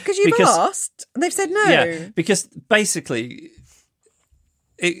here. Because you've asked, and they've said no. Yeah, because basically,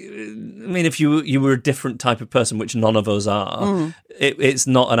 if you were a different type of person, which none of us are, it's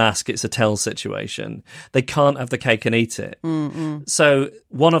not an ask, it's a tell situation. They can't have the cake and eat it. So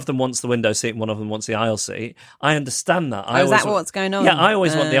one of them wants the window seat and one of them wants the aisle seat. I understand that. Is that what's going on? Yeah, I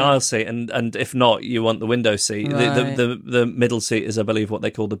always want the aisle seat, and if not, you want the window seat. Right. The middle seat is, I believe, what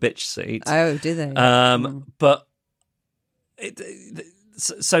they call the bitch seat. Oh, do they? But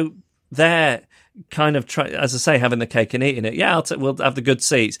so they're kind of as I say, having the cake and eating it. Yeah, we'll have the good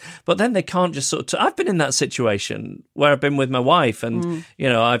seats, but then they can't just sort of. I've been in that situation where I've been with my wife, and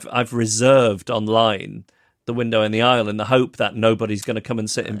I've reserved online the window and the aisle in the hope that nobody's going to come and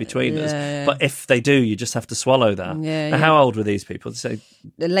sit in between us. Yeah. But if they do, you just have to swallow that. Now, how old were these people? Say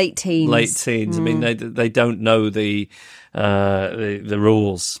the late teens. I mean, they don't know the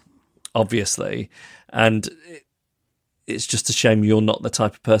rules, obviously, and it's just a shame you're not the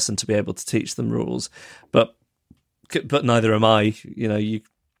type of person to be able to teach them rules, but neither am I.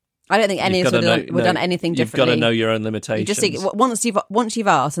 I don't think any of us would have done anything differently. You've got to know your own limitations. You just once you've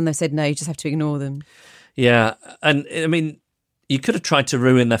asked and they've said no, you just have to ignore them. Yeah, and I mean, you could have tried to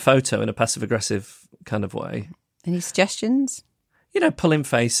ruin their photo in a passive-aggressive kind of way. Any suggestions? Pulling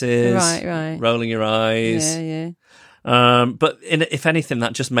faces, right, rolling your eyes. Yeah. But if anything,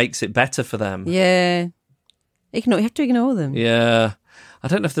 that just makes it better for them. Yeah. You have to ignore them. Yeah. I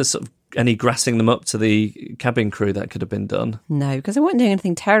don't know if there's sort of any grassing them up to the cabin crew that could have been done. No, because they weren't doing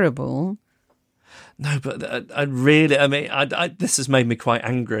anything terrible. No, but this has made me quite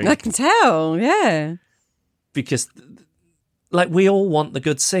angry. I can tell, yeah. Because, we all want the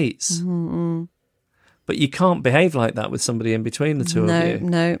good seats. Mm-hmm. But you can't behave like that with somebody in between the two of you.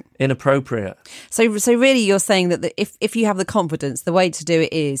 No. Inappropriate. So really you're saying that if you have the confidence, the way to do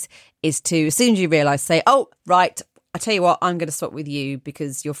it is to, as soon as you realise, say, oh, right, I tell you what, I'm going to swap with you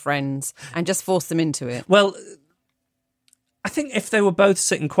because you're friends, and just force them into it. Well, I think if they were both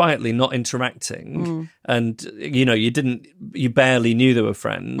sitting quietly, not interacting, and, you barely knew they were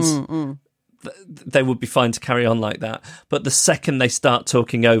friends, they would be fine to carry on like that. But the second they start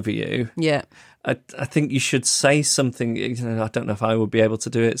talking over you... Yeah. I think you should say something. I don't know if I would be able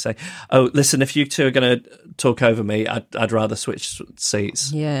to do it. Say, "Oh, listen, if you two are going to talk over me, I'd rather switch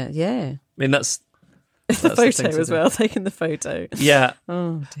seats." Yeah. I mean, that's That's The the photo thing to as do. well, taking the photo. Yeah.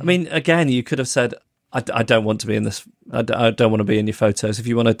 Oh, dear. I mean, again, you could have said, I don't want to be in this. I don't want to be in your photos. If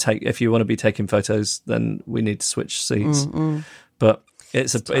you want to be taking photos, then we need to switch seats. But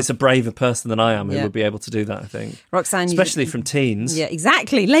it's a braver person than I am who would be able to do that, I think. Roxanne, especially from teens. Yeah,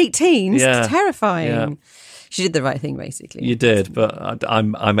 exactly. Late teens. Yeah. Terrifying. Yeah. She did the right thing, basically. You did, but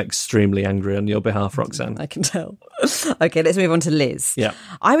I'm extremely angry on your behalf, Roxanne. I can tell. Okay, let's move on to Liz. Yeah.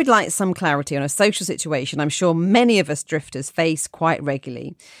 I would like some clarity on a social situation I'm sure many of us drifters face quite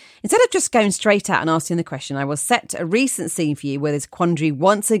regularly. Instead of just going straight out and asking the question, I will set a recent scene for you where this quandary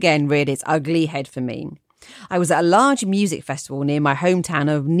once again reared its ugly head for me. I was at a large music festival near my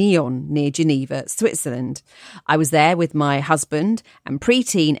hometown of Nyon, near Geneva, Switzerland. I was there with my husband and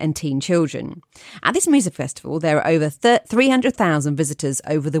preteen and teen children. At this music festival, there are over 300,000 visitors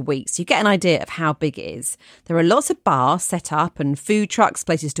over the week, so you get an idea of how big it is. There are lots of bars set up and food trucks,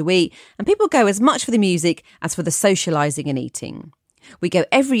 places to eat, and people go as much for the music as for the socialising and eating. We go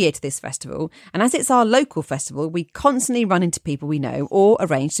every year to this festival, and as it's our local festival, we constantly run into people we know or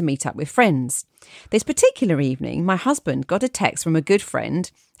arrange to meet up with friends. This particular evening, my husband got a text from a good friend.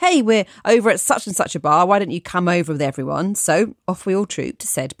 Hey, we're over at such and such a bar. Why don't you come over with everyone? So off we all trooped to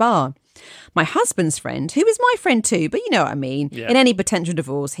said bar. My husband's friend, who is my friend too, but you know what I mean. Yeah. In any potential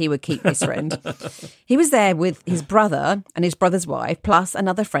divorce, he would keep his friend. He was there with his brother and his brother's wife, plus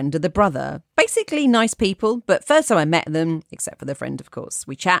another friend of the brother. Basically nice people, but first time I met them, except for the friend, of course,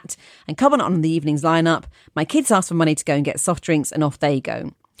 we chat and comment on the evening's lineup. My kids ask for money to go and get soft drinks, and off they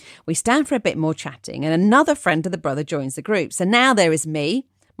go. We stand for a bit more chatting, and another friend of the brother joins the group. So now there is me,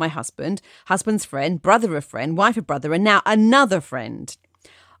 my husband, husband's friend, brother of friend, wife of brother, and now another friend.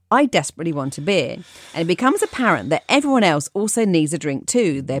 I desperately want a beer, and it becomes apparent that everyone else also needs a drink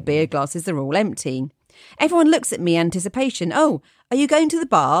too. Their beer glasses are all empty. Everyone looks at me in anticipation. Oh, are you going to the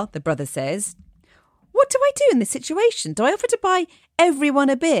bar? The brother says. What do I do in this situation? Do I offer to buy everyone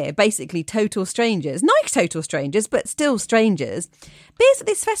a beer? Basically total strangers. Nice total strangers, but still strangers. Beers at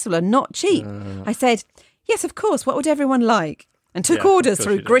this festival are not cheap. I said, yes, of course. What would everyone like? And took orders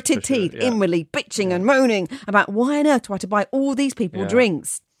through gritted teeth, inwardly bitching and moaning about why on earth do I have to buy all these people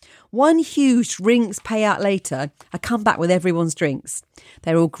drinks? One huge drinks payout later, I come back with everyone's drinks.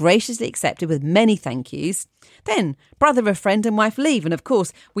 They're all graciously accepted with many thank yous. Then, brother, a friend and wife leave, and of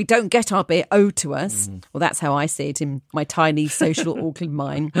course, we don't get our beer owed to us. Well, that's how I see it in my tiny social Auckland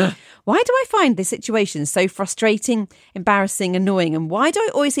mind. Why do I find this situation so frustrating, embarrassing, annoying, and why do I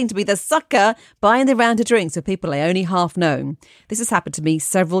always seem to be the sucker buying the round of drinks for people I only half know? This has happened to me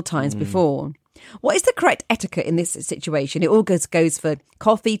several times before. What is the correct etiquette in this situation? It all goes for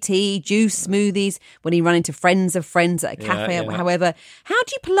coffee, tea, juice, smoothies, when you run into friends of friends at a cafe, however. How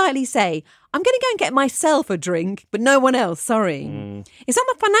do you politely say, I'm going to go and get myself a drink, but no one else, sorry. It's not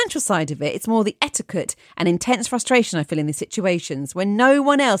the financial side of it. It's more the etiquette and intense frustration I feel in these situations when no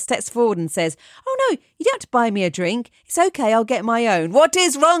one else steps forward and says, oh no, you don't have to buy me a drink. It's okay, I'll get my own. What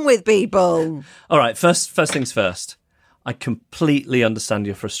is wrong with people? All right, first things first. I completely understand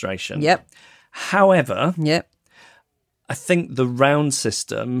your frustration. Yep. However, I think the round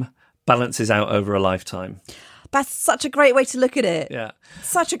system balances out over a lifetime. That's such a great way to look at it. Yeah.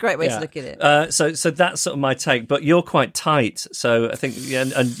 Such a great way to look at it. So that's sort of my take. But you're quite tight, so I think,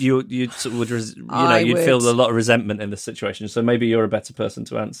 and you sort of would, you'd feel a lot of resentment in this situation. So maybe you're a better person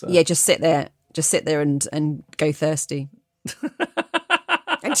to answer. Yeah, just sit there and go thirsty.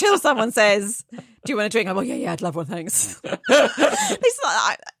 Until someone says, do you want a drink? I'm like, yeah, I'd love one, thanks.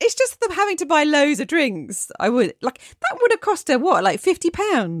 It's just them having to buy loads of drinks. I would, that would have cost her, what, like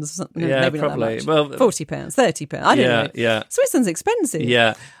 £50? Yeah, maybe probably. Not that much. Well, £40, £30. I don't know. Yeah. Switzerland's expensive.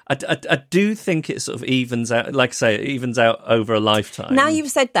 Yeah. I do think it sort of evens out, like I say, it evens out over a lifetime. Now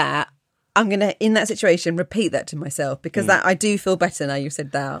you've said that, I'm going to, in that situation, repeat that to myself because that I do feel better now you've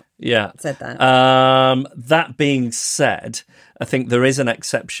said that. Yeah. Said that. That being said, I think there is an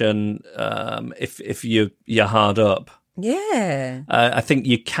exception if you're hard up. Yeah. I think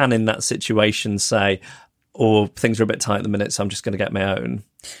you can, in that situation, say, or things are a bit tight at the minute, so I'm just going to get my own.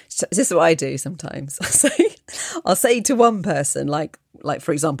 So this is what I do sometimes. I'll say to one person, like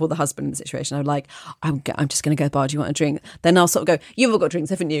for example, the husband in the situation, I'm like, I'm just going to go to the bar, do you want a drink? Then I'll sort of go, you've all got drinks,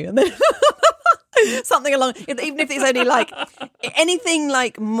 haven't you? And then something along, even if it's only like anything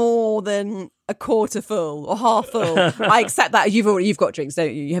like more than a quarter full or half full, I accept that you've got drinks,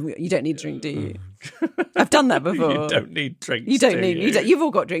 don't you? You don't need a drink, do you? I've done that before. You don't need drinks. You don't need. You've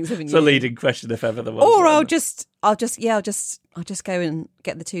all got drinks, haven't you? It's a leading question if ever there was. Or I'll just go and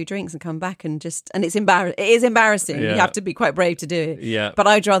get the 2 drinks and come back and it's embarrassing. It is embarrassing. Yeah. You have to be quite brave to do it. Yeah. But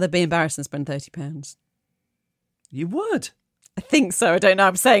I'd rather be embarrassed than spend £30. You would. I think so. I don't know.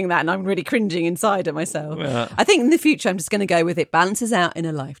 I'm saying that and I'm really cringing inside at myself. Yeah. I think in the future I'm just going to go with it balances out in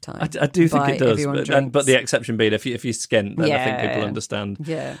a lifetime. I do think it does. But the exception being if you skint, then I think people understand.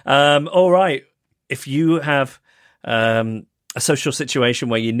 Yeah. All right. If you have a social situation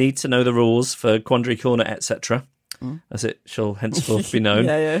where you need to know the rules for Quandary Corner, etc., as it shall henceforth be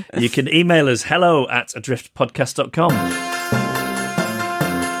known, you can email us hello@adriftpodcast.com.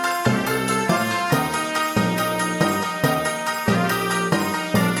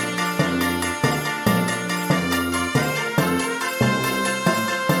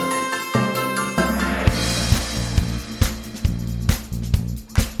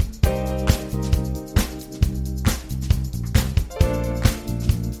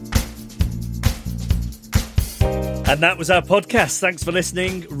 And that was our podcast. Thanks for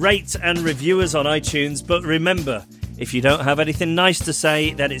listening. Rate and review us on iTunes. But remember, if you don't have anything nice to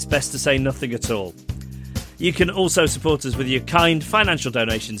say, then it's best to say nothing at all. You can also support us with your kind financial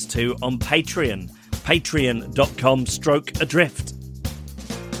donations too on Patreon. Patreon.com/adrift.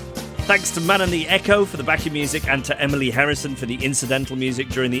 Thanks to Man and the Echo for the backing music and to Emily Harrison for the incidental music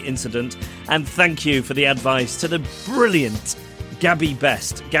during the incident. And thank you for the advice to the brilliant Gabby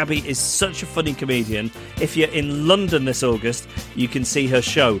Best. Gabby is such a funny comedian. If you're in London this August, you can see her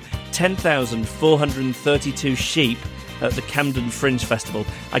show, 10,432 Sheep, at the Camden Fringe Festival.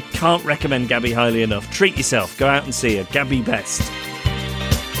 I can't recommend Gabby highly enough. Treat yourself. Go out and see her. Gabby Best.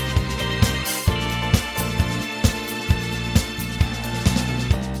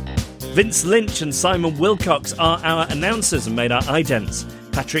 Vince Lynch and Simon Wilcox are our announcers and made our idents.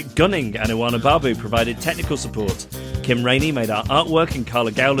 Patrick Gunning and Iwana Babu provided technical support. Kim Rainey made our artwork and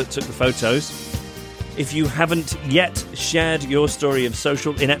Carla Gowlett took the photos. If you haven't yet shared your story of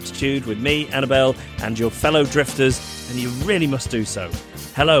social ineptitude with me, Annabelle, and your fellow drifters, then you really must do so.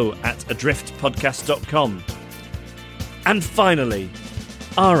 hello@adriftpodcast.com. And finally,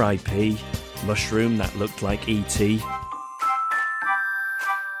 R.I.P. Mushroom that looked like E.T.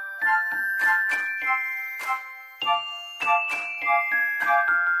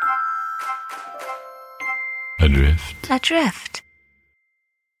 Adrift.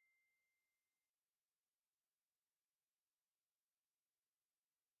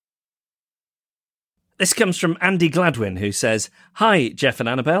 This comes from Andy Gladwin, who says, "Hi, Jeff and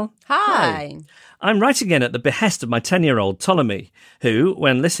Annabelle." Hi. I'm writing in at the behest of my 10-year-old Ptolemy, who,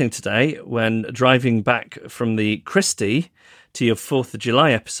 when listening today, when driving back from the Christie to your 4th of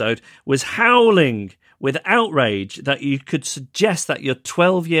July episode, was howling with outrage that you could suggest that your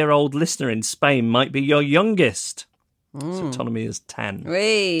 12-year-old listener in Spain might be your youngest. So Ptolemy is 10.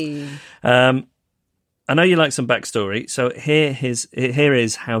 Whee. I know you like some backstory, so here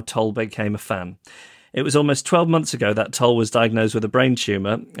is how Toll became a fan. It was almost 12 months ago that Toll was diagnosed with a brain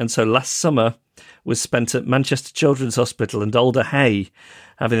tumour, and so last summer was spent at Manchester Children's Hospital and Alder Hey,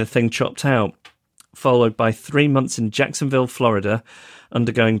 having the thing chopped out, followed by 3 months in Jacksonville, Florida,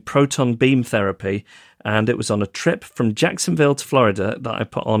 undergoing proton beam therapy. And it was on a trip from Jacksonville to Florida that I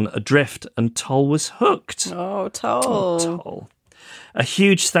put on Adrift, and Toll was hooked. Oh, Toll. Oh, Toll. A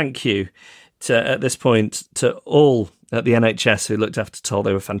huge thank you at this point to all at the NHS who looked after Toll.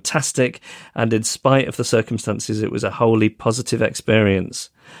 They were fantastic, and in spite of the circumstances, it was a wholly positive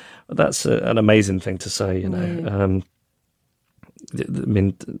experience. That's an amazing thing to say, you know. I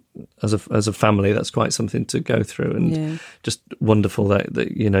mean, as a family, that's quite something to go through, and just wonderful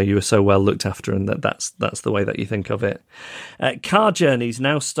that you know you were so well looked after, and that's the way that you think of it. Car journeys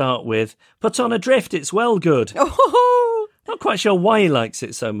now start with "Put on Adrift, it's well good." Oh. Not quite sure why he likes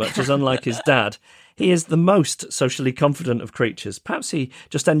it so much, as unlike his dad, he is the most socially confident of creatures. Perhaps he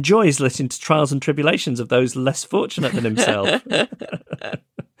just enjoys listening to trials and tribulations of those less fortunate than himself.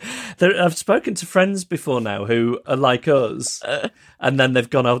 I've spoken to friends before now who are like us, and then they've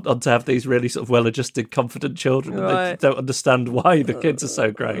gone on to have these really sort of well-adjusted, confident children, and they don't understand why the kids are so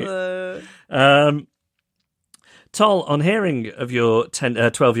great. Toll, on hearing of your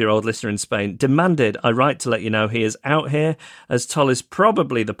 12-year-old listener in Spain, demanded I write to let you know he is out here, as Toll is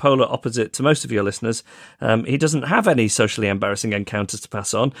probably the polar opposite to most of your listeners. He doesn't have any socially embarrassing encounters to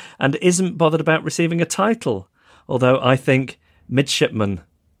pass on, and isn't bothered about receiving a title, although I think midshipman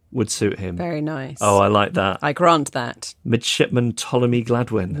would suit him. Very nice. Oh, I like that. I grant that. Midshipman Ptolemy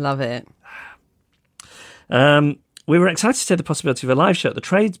Gladwin. Love it. We were excited to hear the possibility of a live show at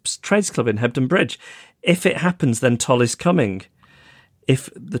the Trades Club in Hebden Bridge. If it happens, then Toll is coming. If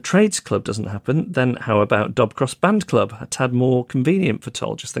the Trades Club doesn't happen, then how about Dobcross Band Club? A tad more convenient for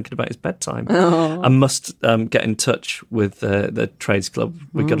Toll, just thinking about his bedtime. I must get in touch with the Trades Club.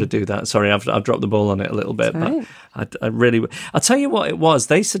 We've got to do that. Sorry, I've dropped the ball on it a little bit. Right. But I really... I'll tell you what it was.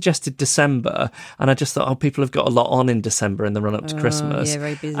 They suggested December, and I just thought, people have got a lot on in December in the run-up to Christmas. Yeah,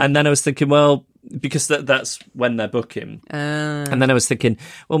 very busy. And then I was thinking, well... because that's when they're booking. And then I was thinking,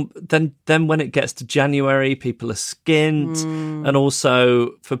 well, then when it gets to January, people are skint. And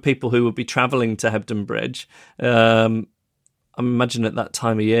also for people who will be travelling to Hebden Bridge, I imagine at that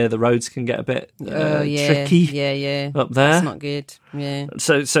time of year, the roads can get a bit tricky. Yeah. Up there. That's not good. Yeah.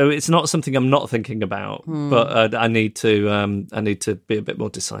 So it's not something I'm not thinking about, but I need to be a bit more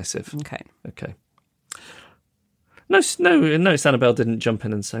decisive. Okay. No, Sanibel didn't jump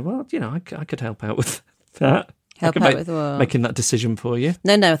in and say, well, I could help out with that. Help out with what? Making that decision for you.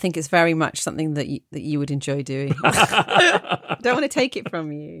 No, I think it's very much something that you would enjoy doing. I don't want to take it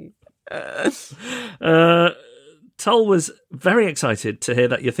from you. Toll was very excited to hear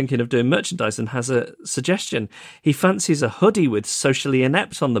that you're thinking of doing merchandise and has a suggestion. He fancies a hoodie with socially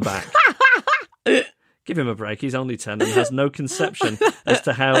inept on the back. Give him a break. He's only 10 and has no conception as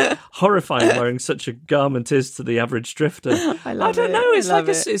to how horrifying wearing such a garment is to the average drifter. I don't know.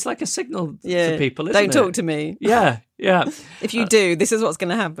 It's like a signal to people, isn't it? Don't talk to me. Yeah. If you do, this is what's going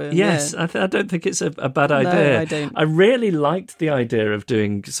to happen. Yes, yeah. I don't think it's a bad idea. No, I don't. I really liked the idea of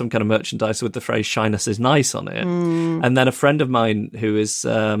doing some kind of merchandise with the phrase "shyness is nice" on it. And then a friend of mine who is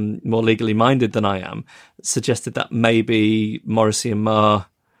more legally minded than I am suggested that maybe Morrissey and Marr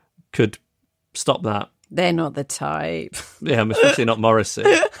could stop that. They're not the type. Yeah, especially not Morrissey.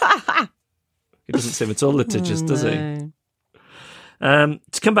 He doesn't seem at all litigious, does he? To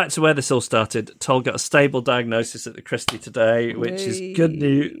come back to where this all started, Toll got a stable diagnosis at the Christie today, which is good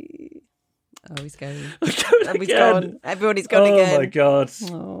news. Oh, he's going. He's gone. Everybody's gone again. Oh, my God.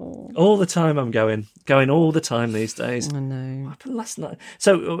 Oh. All the time I'm going all the time these days. I know. What happened last night?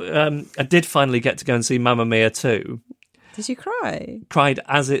 So I did finally get to go and see Mamma Mia 2. Did you cry? Cried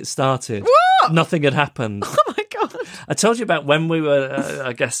as it started. What? Nothing had happened. Oh, my God. I told you about when we were,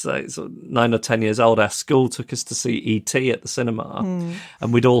 I guess, sort of 9 or 10 years old. Our school took us to see E.T. at the cinema,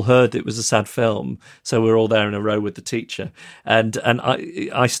 and we'd all heard it was a sad film, so we were all there in a row with the teacher. And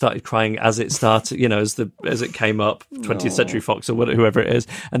I started crying as it started, as it came up, 20th Century Fox or whoever it is.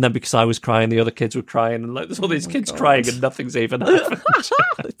 And then because I was crying, the other kids were crying, and there's all these kids crying, and nothing's even happened.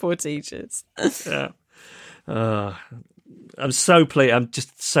 The poor teachers. Yeah. I'm so pleased. I'm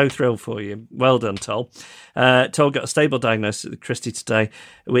just so thrilled for you. Well done, Toll. Toll got a stable diagnosis at the Christie today,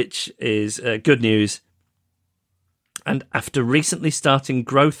 which is good news. And after recently starting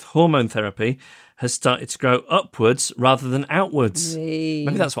growth hormone therapy, has started to grow upwards rather than outwards.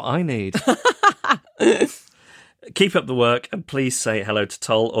 Maybe that's what I need. Keep up the work and please say hello to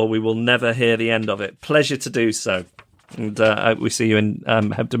Toll or we will never hear the end of it. Pleasure to do so. And we see you in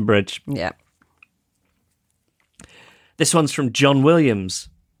Hebden Bridge. Yeah. This one's from John Williams.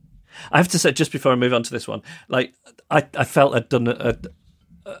 I have to say, just before I move on to this one, I felt I'd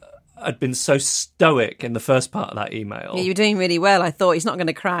been so stoic in the first part of that email. Yeah, you were doing really well. I thought he's not going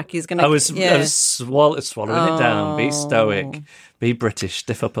to crack. He's going to. I was swallowing it down. Be stoic. Be British.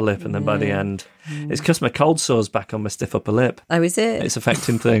 Stiff upper lip, and then by the end, it's because my cold sore's back on my stiff upper lip. Oh, is it? It's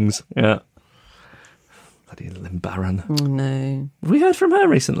affecting things. Yeah. Bloody Lynn Barron. Oh, no. Have we heard from her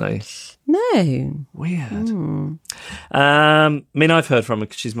recently? No. Weird. I've heard from her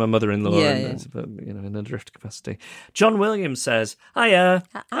because she's my mother-in-law, but in a drift capacity. John Williams says, Hiya.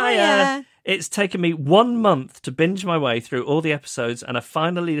 It's taken me 1 month to binge my way through all the episodes, and I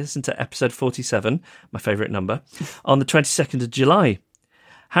finally listened to episode 47, my favourite number, on the 22nd of July.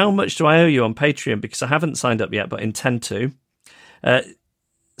 How much do I owe you on Patreon? Because I haven't signed up yet, but intend to.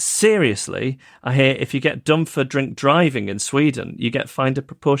 Seriously, I hear if you get done for drink driving in Sweden, you get fined a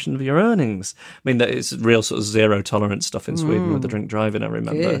proportion of your earnings. I mean, that is real sort of zero tolerance stuff in Sweden with the drink driving, I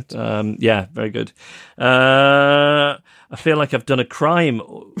remember. Yeah, very good. I feel like I've done a crime,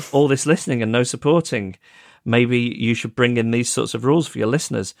 all this listening and no supporting. Maybe you should bring in these sorts of rules for your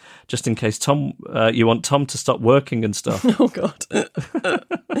listeners, just in case you want Tom to stop working and stuff. Oh, God.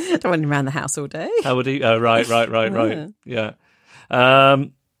 Don't want him around the house all day. How would he? Oh, right. Yeah.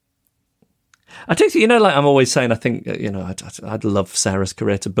 I think, I'm always saying, I think, I'd love Sarah's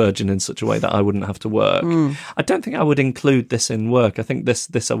career to burgeon in such a way that I wouldn't have to work. I don't think I would include this in work. I think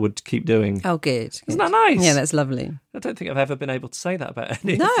this I would keep doing. Oh, good. Isn't that nice? Yeah, that's lovely. I don't think I've ever been able to say that about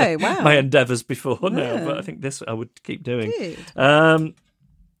any of my endeavours before now, but I think this I would keep doing. Good.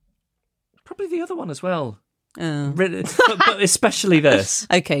 Probably the other one as well. But especially this.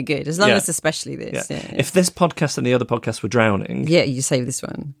 Okay, good. As long as especially this. Yeah. Yeah. If this podcast and the other podcasts were drowning... Yeah, you save this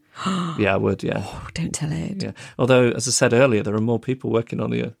one. Yeah, I would, yeah. Oh, don't tell it. Yeah. Although, as I said earlier, there are more people working on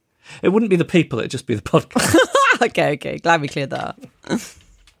the... It wouldn't be the people, it'd just be the podcast. Okay. Glad we cleared that up.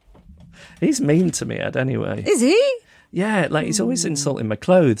 He's mean to me, Ed, anyway. Is he? Yeah, like he's always insulting my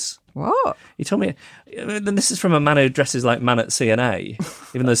clothes. What? He told me... Then this is from a man who dresses like man at CNA,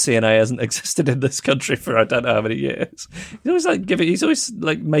 even though CNA hasn't existed in this country for I don't know how many years. He's always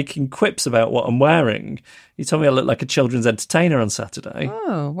like making quips about what I'm wearing. He told me I look like a children's entertainer on Saturday.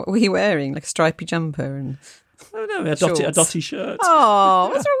 Oh, what were you wearing? Like a stripy jumper and... Oh, no, a dotty shirt. Oh,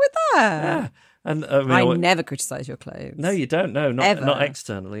 what's wrong with that? Yeah. And I never criticise your clothes. No, you don't. No, not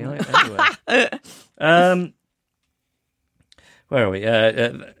externally. Anyway. Where are we?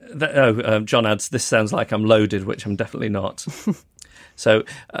 John adds, this sounds like I'm loaded, which I'm definitely not. So,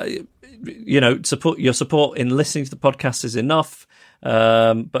 your support in listening to the podcast is enough.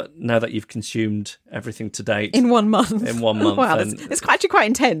 But now that you've consumed everything to date... In 1 month. Wow, it's actually quite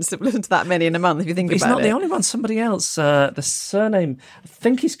intense to listen to that many in a month, if you think about it. He's not the only one. Somebody else, the surname... I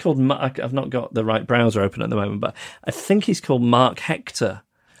think he's called... I've not got the right browser open at the moment, but I think he's called Mark Hector.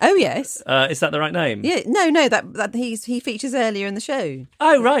 Oh, yes. Is that the right name? Yeah, no, that he features earlier in the show.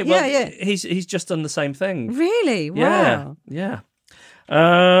 Oh, right. Well, yeah. He's just done the same thing. Really? Wow. Yeah.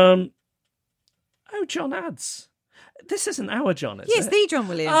 John adds. This isn't our John, is it? Yes, the John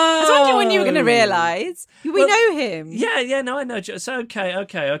Williams. I was wondering when you were going to realise. We know him. Yeah, no, I know. So,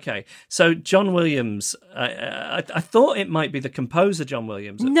 okay. So, John Williams, I thought it might be the composer John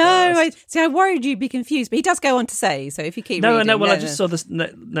Williams. I worried you'd be confused, but he does go on to say, so if you keep reading... I just saw this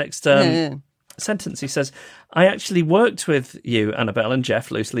next sentence. He says, I actually worked with you, Annabelle, and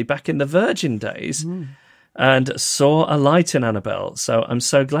Jeff loosely back in the Virgin days. And saw a light in Annabelle. So I'm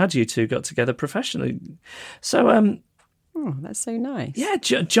so glad you two got together professionally. So, oh, that's so nice. Yeah,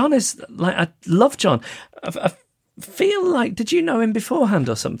 John is like, I love John. I feel like, did you know him beforehand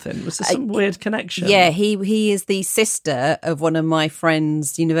or something? Was there some weird connection? Yeah, he is the sister of one of my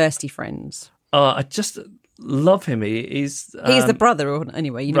friends, university friends. I just love him. He's the brother, or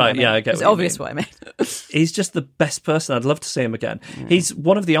anyway, you know. Right? Yeah, I get. It's obvious what I meant. He's just the best person. I'd love to see him again. Yeah. He's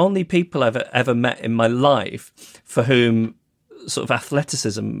one of the only people I've ever met in my life for whom sort of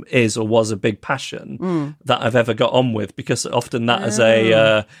athleticism is or was a big passion that I've ever got on with, because often that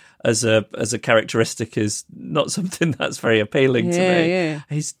as a characteristic is not something that's very appealing to me. Yeah.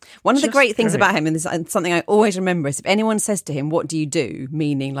 He's one of the great things about him, and this is something I always remember, is if anyone says to him, what do you do,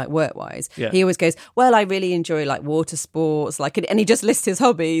 meaning like work-wise, he always goes, well, I really enjoy like water sports, and he just lists his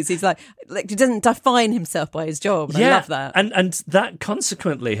hobbies. He's like he doesn't define himself by his job, and I love that. And that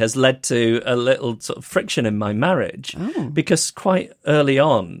consequently has led to a little sort of friction in my marriage, because quite early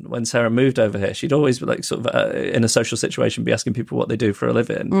on, when Sarah moved over here, she'd always like sort of in a social situation be asking people what they do for a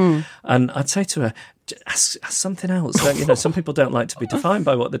living. And I'd say to her, ask something else. Some people don't like to be defined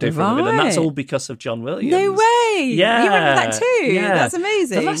by what they do for a living, and that's all because of John Williams. No way! Yeah, you remember that too? Yeah. That's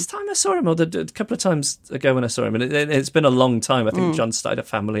amazing. The last time I saw him, or a couple of times ago when I saw him, and it's been a long time. I think John started a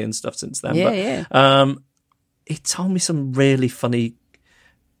family and stuff since then. He told me some really funny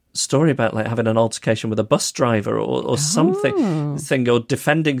story about like having an altercation with a bus driver or something, or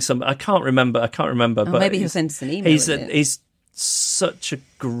defending some. I can't remember. But maybe he'll send us an email. He's such a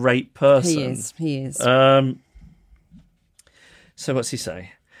great person. He is. So what's he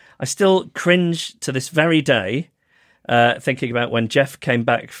say? I still cringe to this very day, thinking about when Jeff came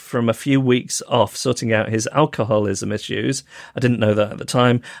back from a few weeks off sorting out his alcoholism issues. I didn't know that at the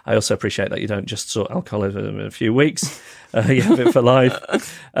time. I also appreciate that you don't just sort alcoholism in a few weeks. You have it for life.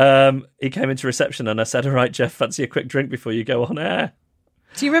 He came into reception and I said, all right, Jeff, fancy a quick drink before you go on air?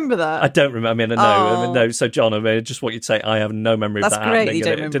 Do you remember that? I don't remember. No. So, John, just what you'd say, I have no memory of that happening. That's great. You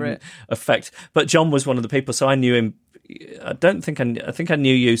don't remember it. Didn't affect. But John was one of the people, so I knew him. I think I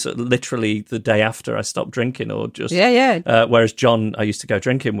knew you sort of literally the day after I stopped drinking, or just whereas John, I used to go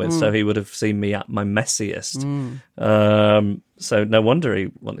drinking with, so he would have seen me at my messiest. So no wonder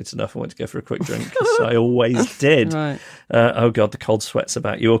he wanted to know if I wanted to go for a quick drink, because I always did. Right. Oh God, the cold sweats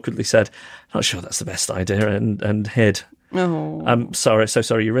about you. Awkwardly said, "Not sure that's the best idea," and hid. Oh. I'm sorry, so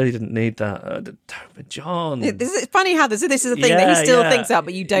sorry. You really didn't need that, John. It's funny how this is a thing that he still thinks about,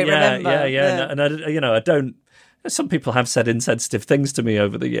 but you don't remember. Yeah. And I don't. Some people have said insensitive things to me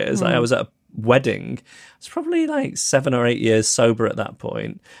over the years. I was at a wedding. I was probably like 7 or 8 years sober at that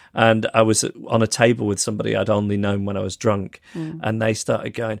point, and I was on a table with somebody I'd only known when I was drunk, and they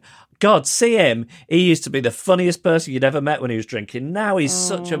started going, God, see him. He used to be the funniest person you'd ever met when he was drinking. Now he's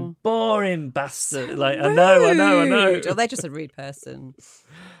such a boring bastard. So like, rude. I know. Well, they're just a rude person.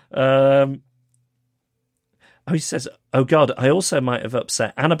 Oh, he says, oh, God, I also might have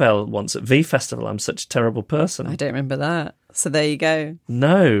upset Annabelle once at V Festival. I'm such a terrible person. I don't remember that. So there you go.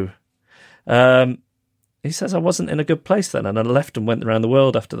 No. He says, I wasn't in a good place then, and I left and went around the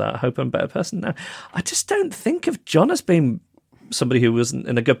world after that. I hope I'm a better person now. I just don't think of John as being somebody who wasn't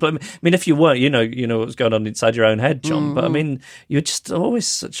in a good place. I mean, if you weren't, you know what was going on inside your own head, John. But I mean, you're just always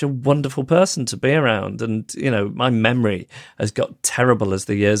such a wonderful person to be around. And, my memory has got terrible as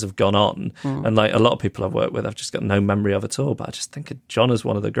the years have gone on. And like a lot of people I've worked with, I've just got no memory of at all. But I just think of John as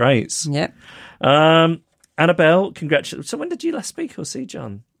one of the greats. Yep. Annabelle, congratulations. So when did you last speak or see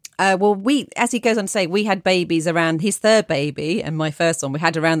John? Well, as he goes on to say, we had babies around his third baby and my first one. We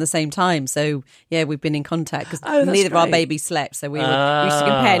had around the same time. So, yeah, we've been in contact because neither of our babies slept. So we used to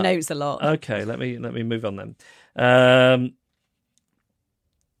compare notes a lot. Okay, let me move on then.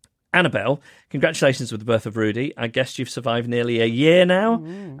 Annabelle, congratulations with the birth of Rudy. I guess you've survived nearly a year now.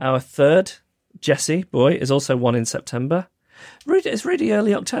 Our third, Jesse, boy, is also 1 in September. Is Rudy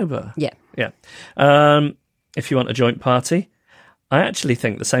early October? Yeah. Yeah. If you want a joint party, I actually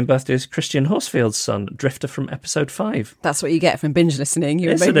think the same birthday as Christian Horsfield's son, Drifter from episode 5. That's what you get from binge listening.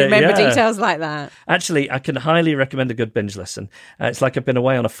 You Isn't remember it? Yeah. details like that. Actually, I can highly recommend a good binge listen. It's like I've been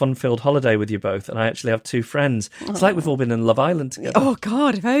away on a fun-filled holiday with you both, and I actually have 2 friends. It's like we've all been in Love Island together. Oh,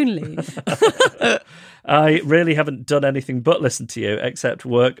 God, if only. I really haven't done anything but listen to you, except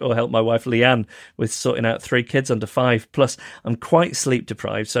work or help my wife Leanne with sorting out 3 kids under 5. Plus, I'm quite sleep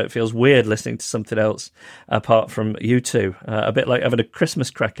deprived, so it feels weird listening to something else apart from you two. A bit like having a Christmas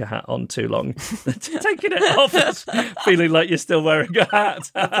cracker hat on too long. Taking it off, feeling like you're still wearing a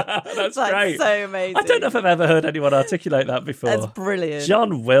hat. That's great. So amazing. I don't know if I've ever heard anyone articulate that before. That's brilliant.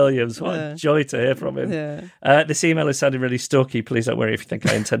 John Williams, what a joy to hear from him. Yeah. This email is sounding really stalky. Please don't worry if you think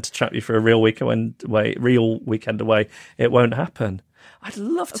I intend to trap you for a real weekend away. It won't happen. I'd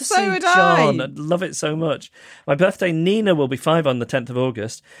love to see John. I'd love it so much. My birthday, Nina, will be 5 on the 10th of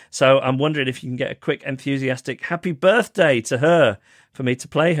August. So I'm wondering if you can get a quick, enthusiastic happy birthday to her for me to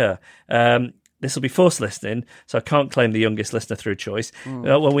play her. This will be forced listening, so I can't claim the youngest listener through choice.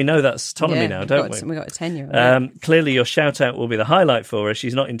 Well, we know that's autonomy now, don't we? We've got a 10-year-old. Clearly, your shout-out will be the highlight for her.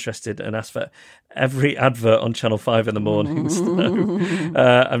 She's not interested and asked for every advert on Channel 5 in the morning. So,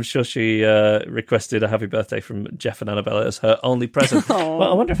 I'm sure she requested a happy birthday from Jeff and Annabella as her only present. Well,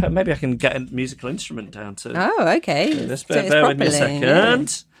 I wonder if maybe I can get a musical instrument down to... Oh, okay. This bit. Bear with me a second. Yeah.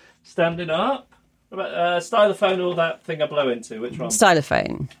 Standing up. What about stylophone or that thing I blow into? Which one?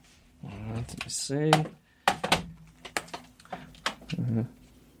 Stylophone. Let me see.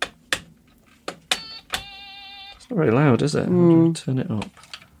 It's not very loud, is it? Turn it up.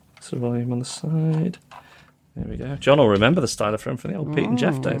 So volume on the side. There we go. John will remember the stylophone from the old Pete and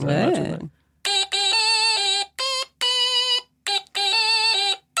Jeff days, I imagine.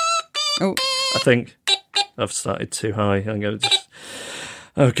 Oh. I think I've started too high. I'm going to just...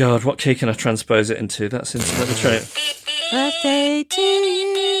 Oh, God, what key can I transpose it into? That's into... Let me try it. Birthday to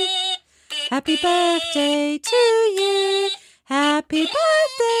you. Happy birthday to you. Happy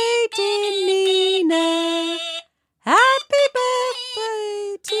birthday, dear Nina. Happy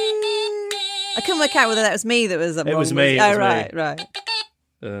birthday to you. I couldn't work out whether that was me that was wrong. It was me. Oh, right, right.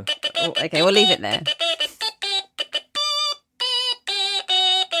 Okay, we'll leave it there.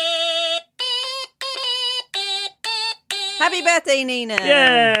 Happy birthday, Nina.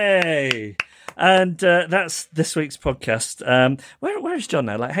 Yay! And that's this week's podcast. Where is John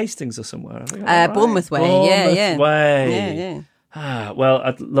now? Like Hastings or somewhere? Bournemouth way. Bournemouth way. Yeah. Well,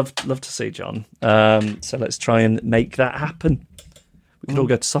 I'd love to see John. So let's try and make that happen. We could all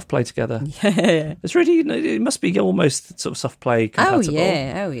go to soft play together. Yeah. It's really, it must be almost sort of soft play compatible.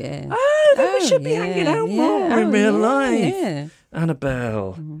 Oh, yeah. Oh, then we should be hanging out more in real life. Yeah.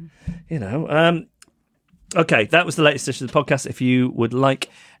 Annabelle. Okay, that was the latest edition of the podcast. If you would like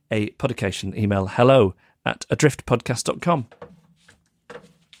a podication, email hello@adriftpodcast.com.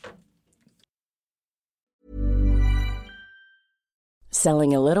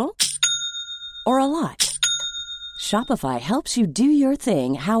 Selling a little or a lot? Shopify helps you do your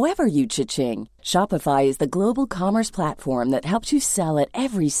thing however you cha-ching. Shopify is the global commerce platform that helps you sell at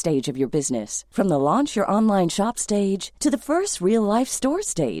every stage of your business. From the launch your online shop stage to the first real-life store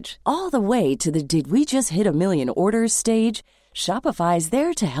stage, all the way to the did we just hit a million orders stage. Shopify is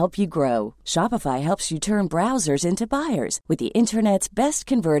there to help you grow. Shopify helps you turn browsers into buyers with the internet's best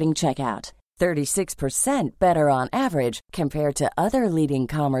converting checkout. 36% better on average compared to other leading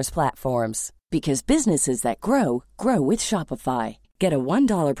commerce platforms. Because businesses that grow, grow with Shopify. Get a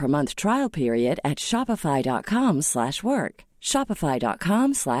 $1 per month trial period at shopify.com/work.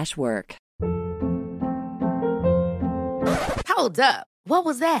 Shopify.com/work. Hold up. What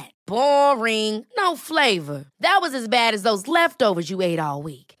was that? Boring. No flavor. That was as bad as those leftovers you ate all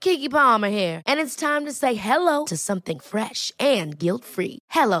week. Keke Palmer here, and it's time to say hello to something fresh and guilt-free.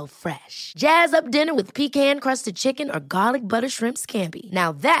 Hello Fresh. Jazz up dinner with pecan-crusted chicken or garlic butter shrimp scampi.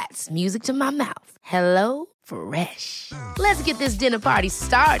 Now that's music to my mouth. Hello Fresh. Let's get this dinner party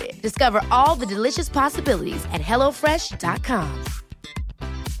started. Discover all the delicious possibilities at HelloFresh.com.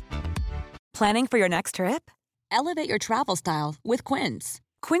 Planning for your next trip? Elevate your travel style with Quince.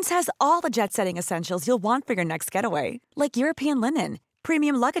 Quince has all the jet-setting essentials you'll want for your next getaway, like European linen,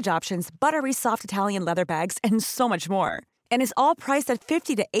 premium luggage options, buttery soft Italian leather bags, and so much more. And is all priced at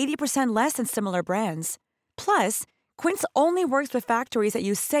 50 to 80% less than similar brands. Plus, Quince only works with factories that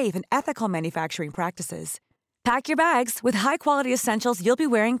use safe and ethical manufacturing practices. Pack your bags with high-quality essentials you'll be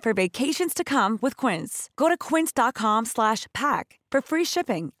wearing for vacations to come with Quince. Go to quince.com/pack for free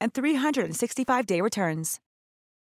shipping and 365-day returns.